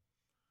for?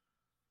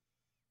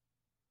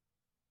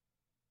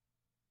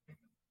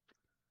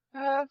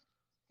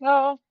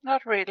 No,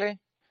 not really.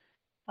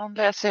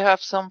 Unless you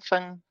have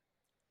something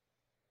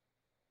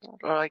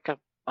like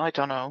I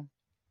don't know,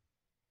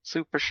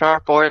 super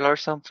sharp oil or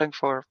something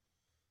for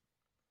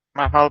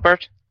my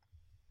halberd.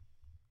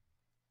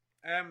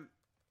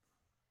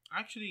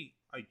 Actually,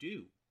 I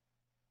do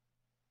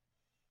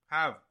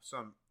have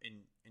some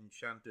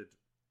enchanted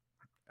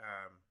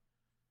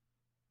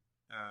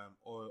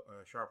oil,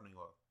 sharpening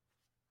oil,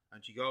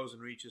 and she goes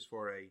and reaches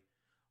for a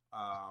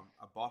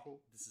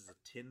bottle. This is a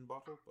tin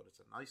bottle, but it's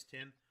a nice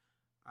tin,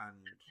 and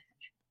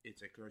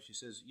it's a clear. She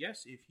says,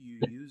 "Yes, if you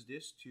use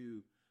this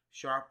to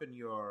sharpen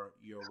your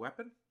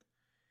weapon,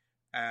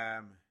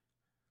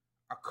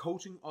 a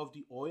coating of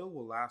the oil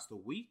will last a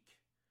week.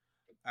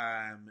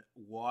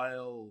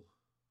 While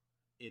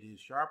it is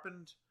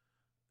sharpened,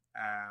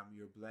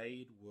 your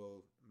blade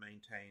will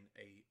maintain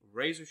a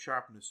razor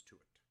sharpness to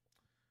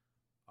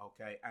it.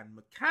 Okay, and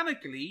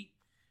mechanically,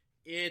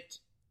 it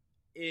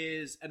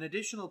is an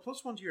additional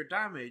 +1 to your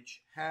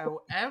damage.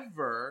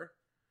 However,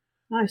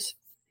 Nice.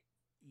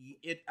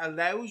 it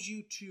allows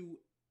you to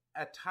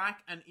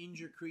attack and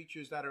injure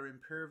creatures that are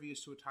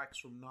impervious to attacks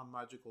from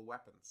non-magical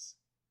weapons.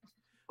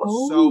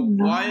 Oh, So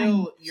nice.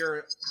 while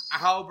your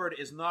halberd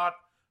is not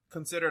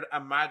considered a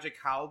magic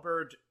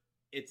halberd,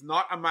 it's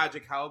not a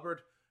magic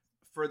halberd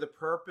for the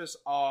purpose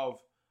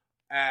of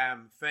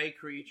fey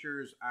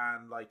creatures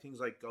and like things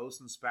like ghosts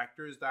and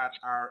specters that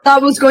are...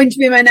 That was going to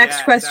be my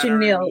next question,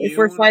 Neil. immune, If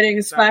we're fighting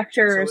a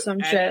spectre or so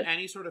some shit.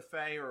 any sort of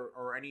fey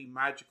or any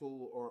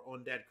magical or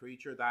undead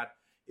creature that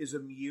is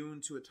immune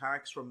to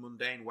attacks from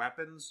mundane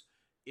weapons,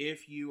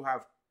 if you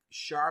have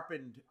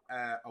sharpened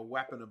a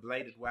weapon, a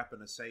bladed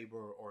weapon, a saber,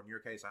 or in your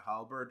case a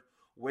halberd,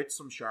 with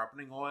some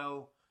sharpening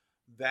oil,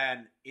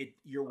 then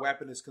your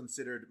weapon is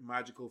considered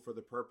magical for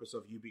the purpose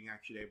of you being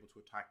actually able to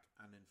attack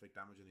and inflict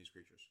damage on these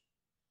creatures.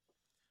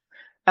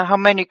 How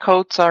many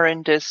coats are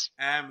in this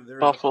There's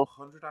bottle?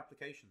 100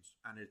 applications,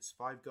 and it's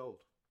 5 gold.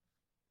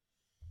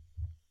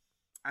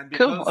 And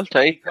Cool, I'll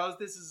take. because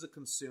this is a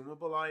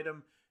consumable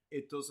item,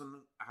 it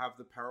doesn't have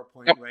the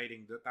PowerPoint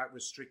rating, that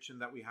restriction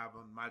that we have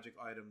on magic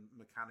item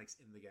mechanics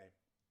in the game.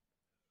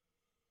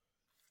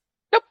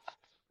 Yep.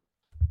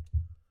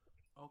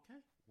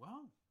 Okay,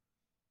 well,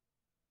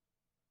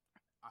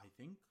 I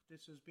think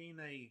this has been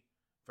a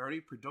very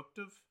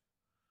productive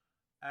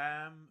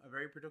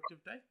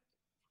day.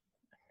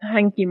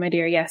 Thank you, my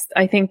dear. Yes,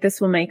 I think this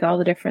will make all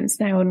the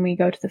difference now when we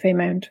go to the Fey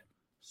Mound.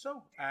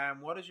 So,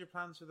 what is your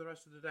plans for the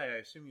rest of the day? I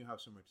assume you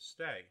have somewhere to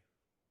stay.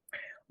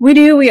 We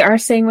do. We are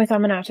staying with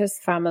Amanata's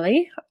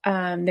family.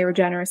 They were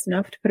generous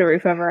enough to put a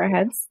roof over our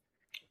heads.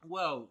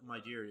 Well, my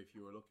dear, if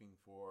you were looking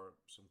for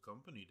some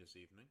company this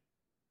evening.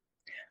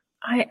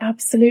 I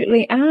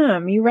absolutely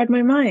am. You read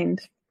my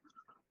mind.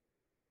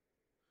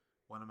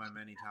 One of my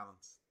many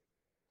talents.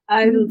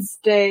 I will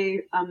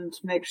stay and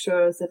make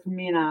sure that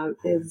Mina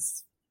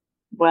is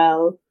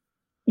well.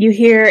 You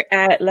hear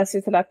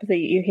lesser telepathy.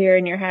 You hear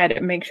in your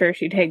head, make sure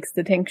she takes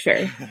the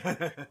tincture.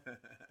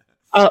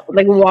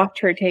 Like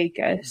watch her take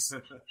it.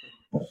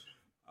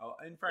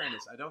 In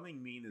fairness, I don't think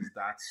Mina is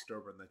that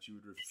stubborn that she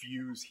would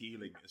refuse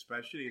healing.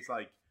 Especially, it's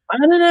like I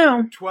don't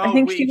know. 12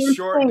 weeks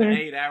short than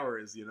 8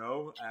 hours. You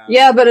know.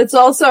 Yeah, but it's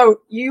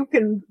also you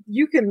can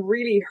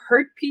really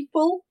hurt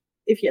people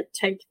if you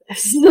take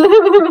this.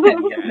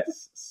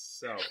 Yes.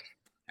 So.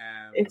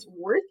 It's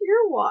worth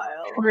your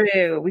while.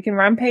 True. We can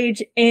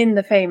rampage in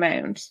the Fey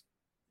Mound.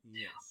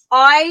 Yes.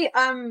 I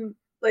am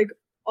like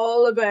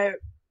all about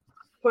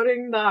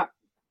putting that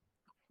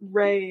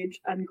rage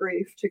and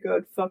grief to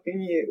good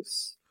fucking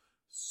use.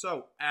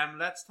 So,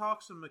 let's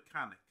talk some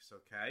mechanics,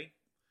 okay?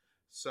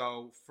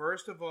 So,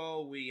 first of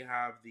all, we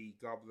have the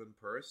goblin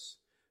purse.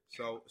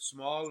 So,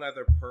 small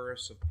leather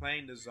purse of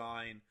plain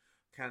design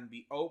can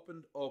be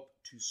opened up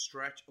to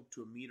stretch up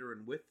to 1 meter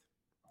in width.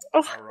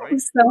 Oh, right. I'm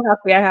so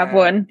happy I have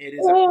one. It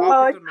is a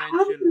pocket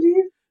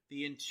dimension.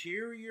 The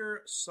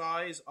interior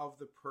size of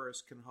the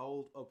purse can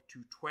hold up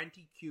to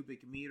 20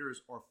 cubic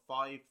meters or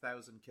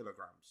 5,000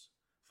 kilograms.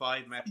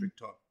 5 metric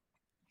ton.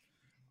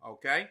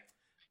 Okay?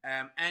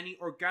 Any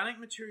organic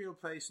material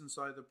placed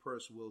inside the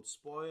purse will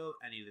spoil.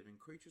 Any living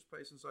creatures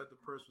placed inside the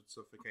purse would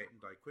suffocate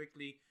and die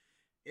quickly.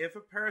 If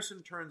a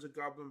person turns a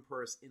goblin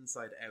purse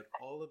inside out,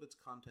 all of its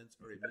contents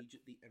are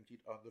immediately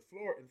emptied on the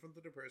floor in front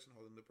of the person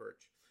holding the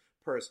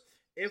purse.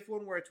 If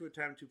one were to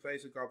attempt to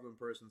place a goblin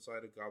purse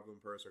inside a goblin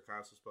purse or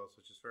cast a spell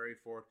such as Fairy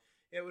Fort,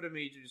 it would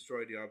immediately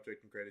destroy the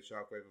object and create a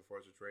shockwave of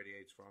force which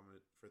radiates from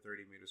it for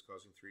 30 meters,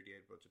 causing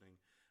 3d8 bludgeoning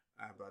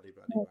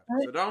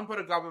So don't put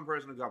a goblin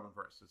purse in a goblin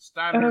purse. It's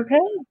standard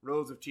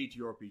rules of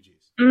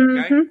TTRPGs.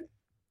 Okay?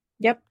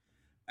 Yep.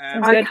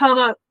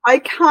 I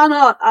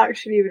cannot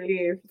actually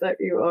believe that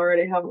you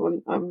already have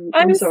one.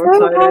 I'm so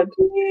excited.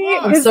 Happy.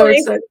 I'm so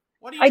excited.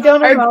 I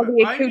don't have all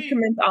the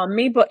accoutrements on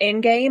me, but in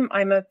game,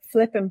 I'm a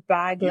flipping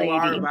bag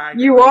lady.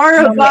 You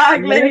are a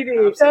bag lady.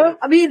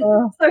 I mean,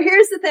 so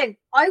here's the thing.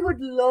 I would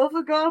love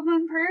a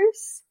goblin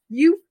purse.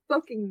 You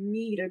fucking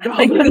need a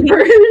goblin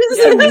purse.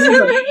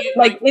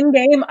 Like in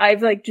game,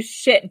 I've like just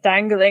shit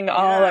dangling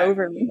all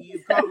over me.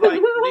 You've got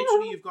like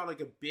literally, you've got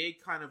like a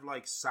big kind of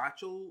like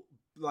satchel,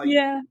 like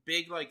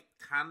big like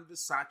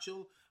canvas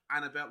satchel,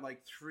 and about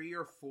like 3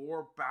 or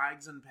 4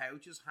 bags and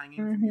pouches hanging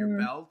from your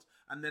belt.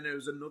 And then there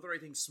was another, I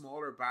think,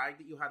 smaller bag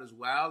that you had as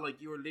well. Like,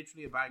 you were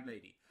literally a bag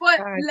lady. But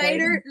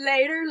later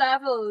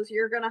levels,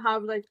 you're going to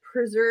have, like,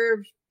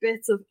 preserved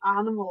bits of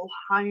animal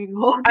hanging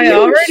on. I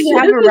already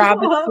have a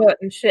rabbit foot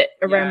and shit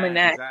around my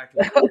neck.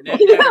 Exactly.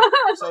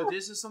 So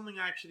this is something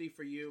actually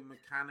for you,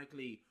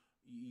 mechanically.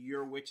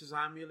 Your witch's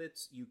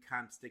amulets, you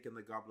can't stick in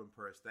the goblin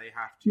purse. They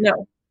have to.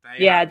 No.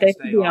 They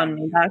can be on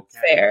me. That's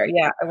fair.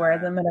 Yeah, I wear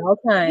them at all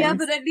times. Yeah,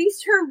 but at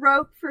least her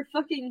rope for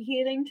fucking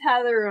healing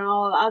tether and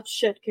all that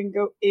shit can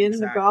go in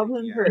the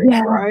goblin purse,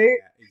 right?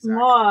 Yeah, exactly. Come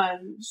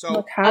on.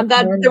 So, and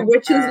that the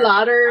witch's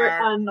ladder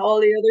and all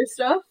the other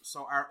stuff.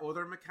 So our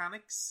other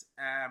mechanics,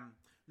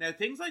 now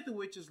things like the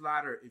witch's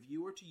ladder, if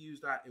you were to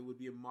use that, it would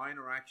be a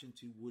minor action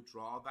to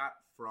withdraw that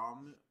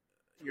from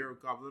your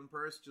goblin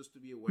purse, just to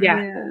be aware.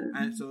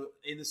 Yeah. And so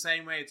in the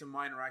same way, it's a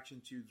minor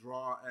action to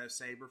draw a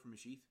saber from a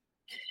sheath.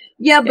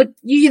 Yeah, but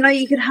you know,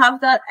 you could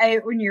have that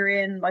out when you're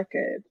in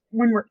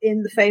when we're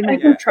in the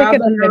Feymaker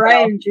traveling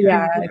around. You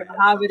can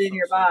have it in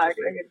your bag.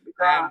 Like, it'd be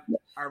grand.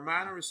 Our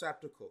mana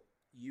receptacle,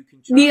 you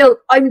can. Neil,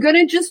 I'm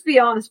gonna just be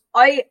honest.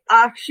 I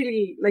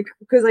actually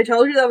because I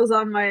told you that was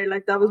on my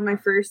that was my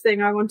first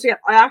thing I wanted to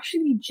get. I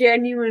actually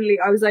genuinely,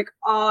 I was like,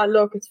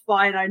 look, it's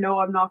fine. I know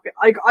I'm not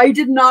I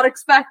did not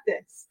expect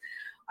this.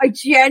 I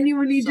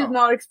genuinely did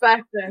not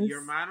expect this.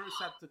 Your mana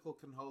receptacle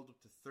can hold up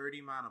to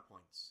 30 mana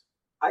points.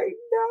 I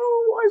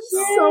know. I'm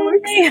so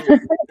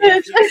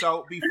excited.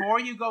 So before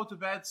you go to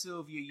bed,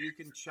 Sylvia, you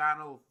can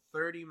channel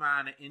 30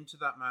 mana into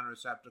that mana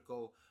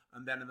receptacle,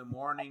 and then in the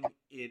morning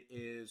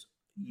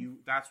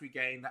that's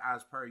regained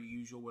as per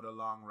usual with a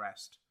long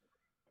rest.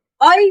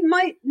 I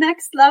might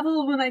next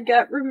level when I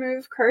get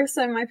remove curse,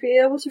 I might be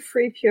able to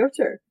free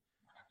Piotr.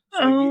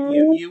 So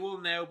you will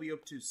now be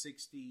up to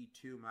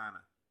 62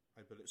 mana.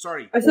 I believe.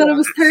 Sorry, I thought it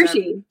was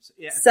 30.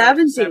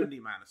 70. 70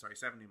 mana. Sorry,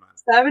 70 mana.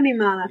 70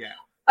 mana. Yeah.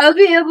 I'll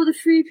be able to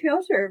free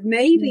Piotr,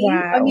 maybe.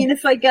 Wow. I mean,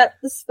 if I get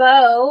the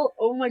spell,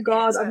 oh my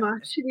god, I'm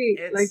actually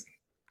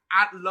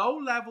at low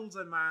levels,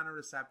 a mana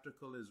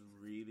receptacle is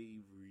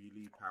really,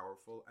 really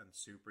powerful and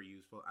super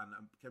useful, and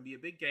can be a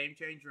big game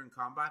changer in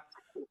combat.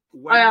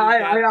 When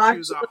you get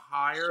to the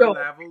higher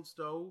levels,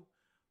 though,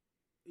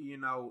 you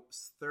know,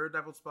 3rd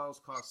level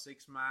spells cost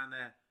 6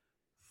 mana.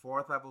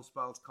 4th level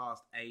spells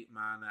cost 8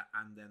 mana,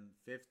 and then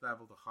 5th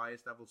level, the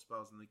highest level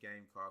spells in the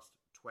game cost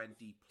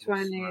 20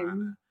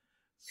 mana.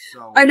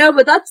 So I know,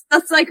 but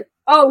that's like,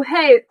 oh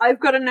hey, I've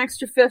got an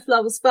extra 5th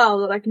level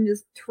spell that I can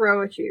just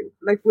throw at you.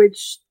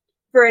 Which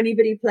for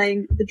anybody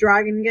playing the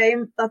dragon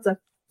game, that's a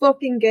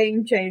fucking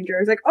game changer.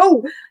 It's like,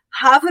 oh,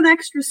 have an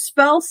extra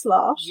spell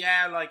slot.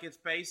 Yeah, it's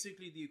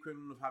basically the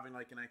equivalent of having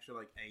an extra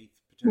 8th,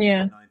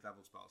 potentially 9th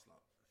level spell slot.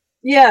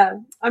 Yeah,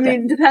 I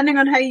mean, depending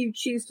on how you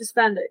choose to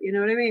spend it, you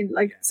know what I mean?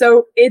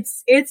 So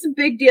it's a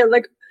big deal.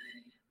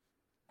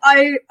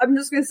 I'm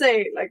just gonna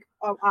say,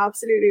 I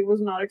absolutely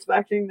was not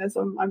expecting this.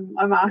 I'm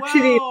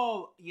actually.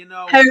 Well, you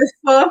know, how the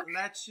fuck?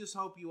 Let's just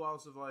hope you all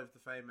survive the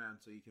Fey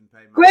Mount so you can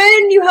pay.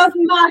 Gwynn, you have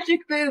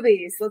magic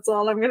boobies. That's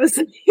all I'm gonna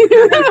say.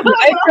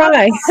 I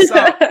try.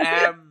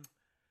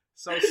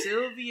 So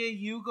Sylvia,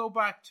 you go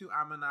back to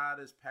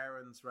Aminata's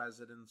parents'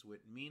 residence with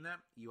Mina.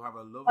 You have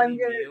a lovely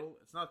meal.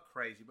 It's not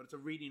crazy, but it's a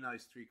really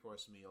nice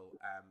 3-course meal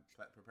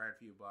prepared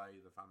for you by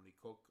the family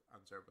cook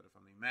and served by the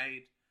family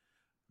maid.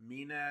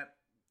 Mina,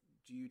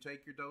 do you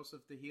take your dose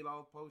of the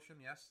heal-all potion?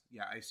 Yes?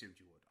 Yeah, I assumed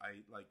you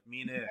would.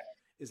 Mina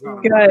is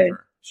not a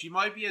martyr. She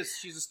might be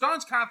she's a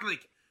staunch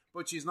Catholic,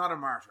 but she's not a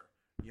martyr,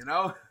 you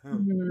know?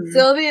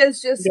 Sylvia's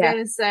just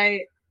going to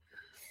say,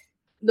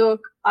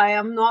 look, I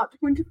am not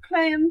going to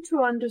claim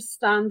to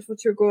understand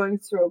what you're going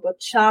through, but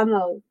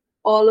channel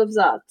all of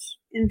that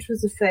into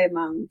the Fey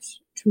Mount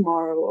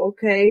tomorrow,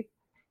 okay?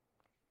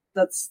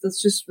 That's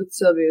just what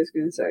Sylvia's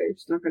going to say.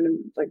 She's not going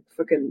to,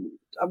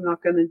 I'm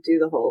not going to do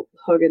the whole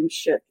hugging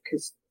shit,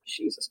 because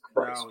Jesus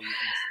Christ. No,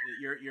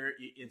 you're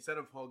instead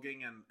of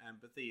hugging and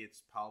empathy,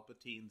 it's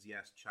Palpatine's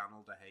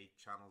channel the hate,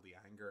 channel the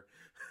anger.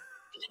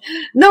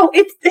 No,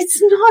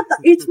 it's not that.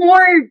 It's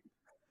more,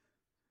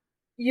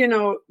 you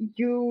know,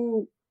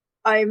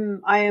 I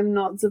am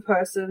not the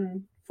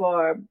person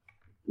for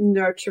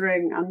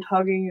nurturing and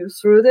hugging you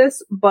through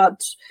this,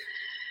 but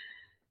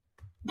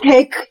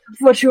take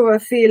what you are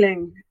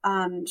feeling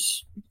and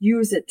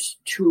use it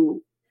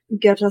to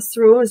get us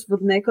through. It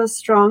would make us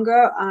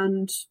stronger,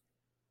 and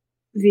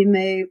we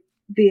may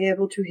be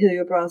able to heal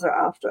your brother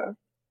after.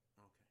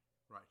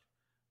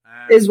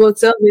 Is what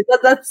Sylvie.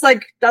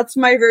 That's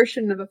my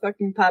version of a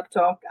fucking pep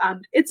talk.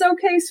 And it's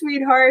okay,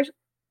 sweetheart.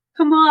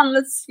 Come on,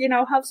 let's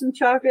have some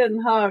chocolate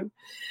and hug.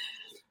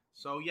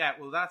 So yeah,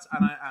 well that's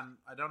and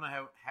I don't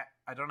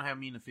know how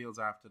Mina feels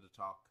after the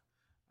talk.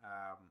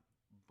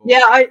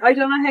 Yeah, I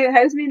don't know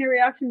how's Mina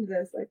reaction to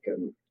this. Like,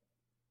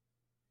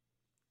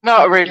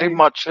 not really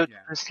much.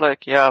 It's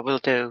like, yeah, we'll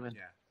do, and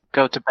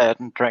go to bed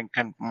and drink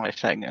and my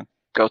thing and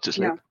go to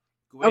sleep. Yeah.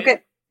 Gwynn,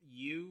 okay.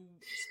 You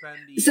spend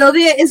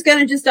Sylvia is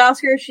gonna just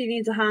ask her if she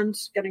needs a hand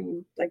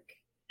getting to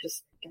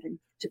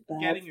bed.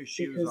 Getting your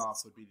shoes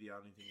off would be the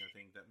only thing I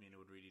think that Mina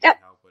would really need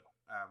help with.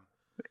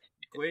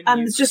 Gwynn,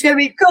 and it's just gonna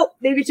be cool.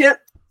 Maybe too.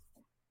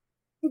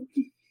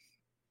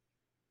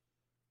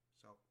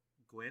 So,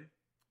 Gwynn,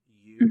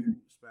 you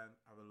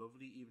have a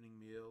lovely evening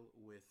meal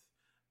with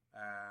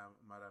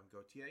Madame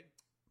Gautier,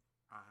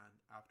 and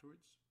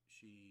afterwards,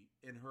 she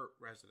in her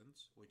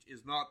residence, which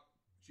is not,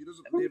 she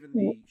doesn't live in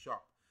the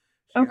shop.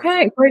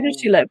 Where does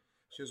she live?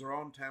 She has her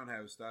own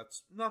townhouse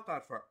that's not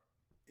that far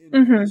in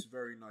this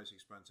very nice,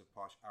 expensive,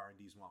 posh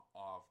arrondissement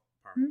of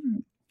Paris.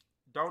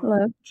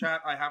 Don't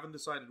chat. I haven't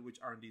decided which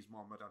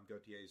arrondissement Madame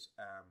Gautier's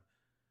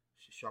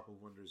Shop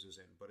of Wonders is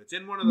in, but it's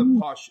in one of the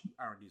posh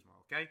arrondissement.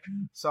 Okay,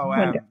 so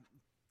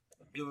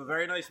you have a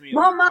very nice meal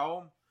at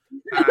home,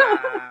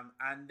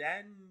 and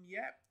then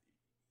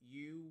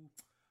you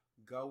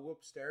go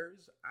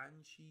upstairs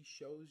and she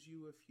shows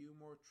you a few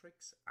more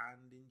tricks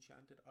and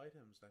enchanted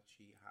items that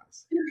she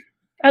has.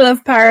 I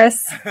love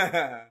Paris.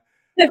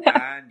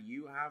 And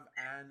you have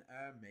an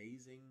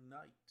amazing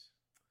night.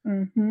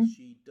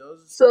 She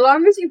does. So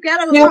long as you get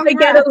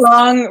a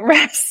long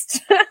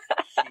rest.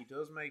 She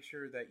does make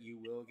sure that you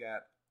will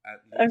get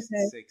at least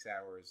 6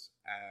 hours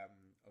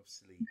of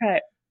sleep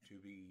to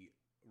be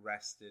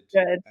rested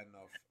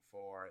enough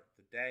for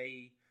the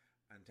day,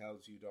 and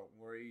tells you don't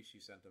worry. She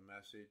sent a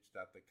message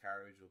that the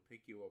carriage will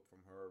pick you up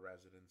from her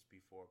residence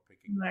before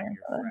picking up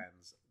your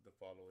friends the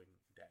following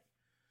day.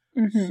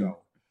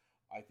 So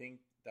I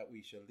think that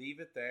we shall leave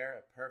it there.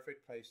 A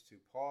perfect place to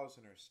pause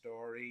in her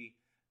story.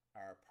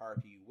 Our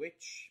party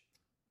witch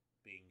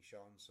being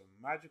shown some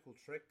magical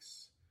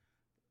tricks.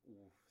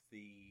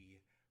 The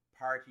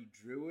party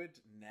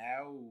druid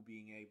now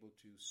being able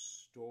to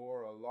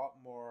store a lot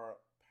more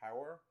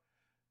power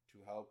to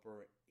help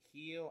her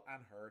heal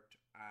and hurt,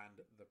 and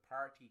the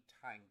party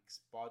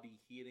tank's body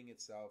healing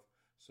itself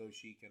so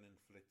she can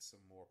inflict some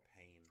more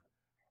pain,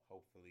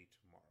 hopefully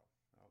tomorrow.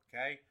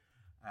 Okay?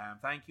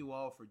 Thank you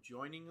all for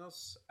joining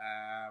us.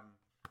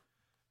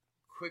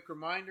 Quick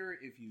reminder,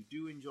 if you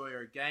do enjoy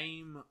our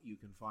game, you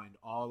can find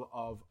all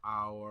of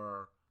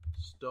our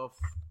stuff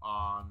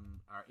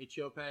on our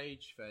itch.io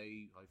page,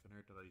 fay-hurt.io.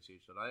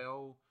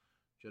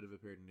 Should have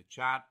appeared in the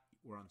chat.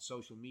 We're on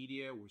social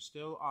media. We're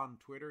still on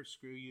Twitter.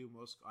 Screw you,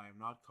 Musk. I am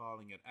not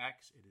calling it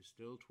X. It is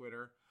still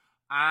Twitter.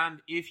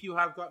 And if you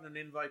have gotten an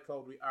invite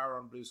code, we are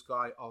on Blue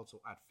Sky,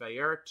 also at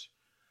Fayert.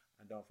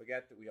 And don't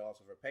forget that we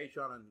also have a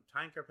Patreon, and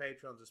thank our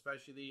patrons,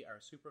 especially our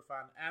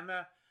superfan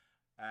Emma.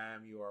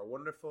 You are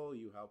wonderful.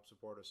 You help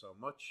support us so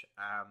much.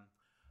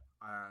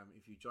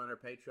 If you join our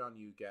Patreon,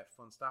 you get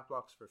fun stat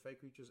blocks for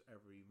fake creatures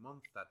every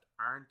month that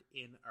aren't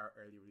in our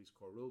early release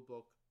core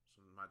rulebook.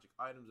 Some magic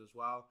items as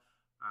well.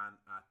 And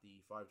at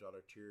the $5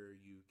 tier,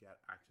 you get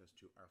access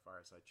to our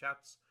fireside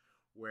chats,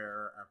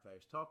 where our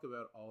players talk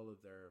about all of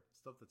their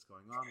stuff that's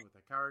going on with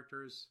their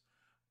characters,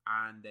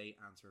 and they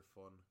answer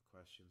fun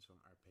questions from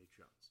our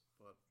Patreons.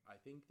 But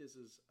I think this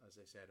is, as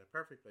I said, a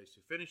perfect place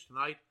to finish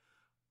tonight.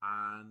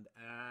 And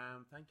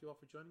thank you all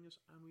for joining us,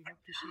 and we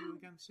hope to see you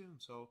again soon.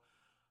 So,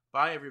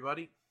 bye,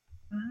 everybody.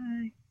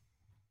 Bye.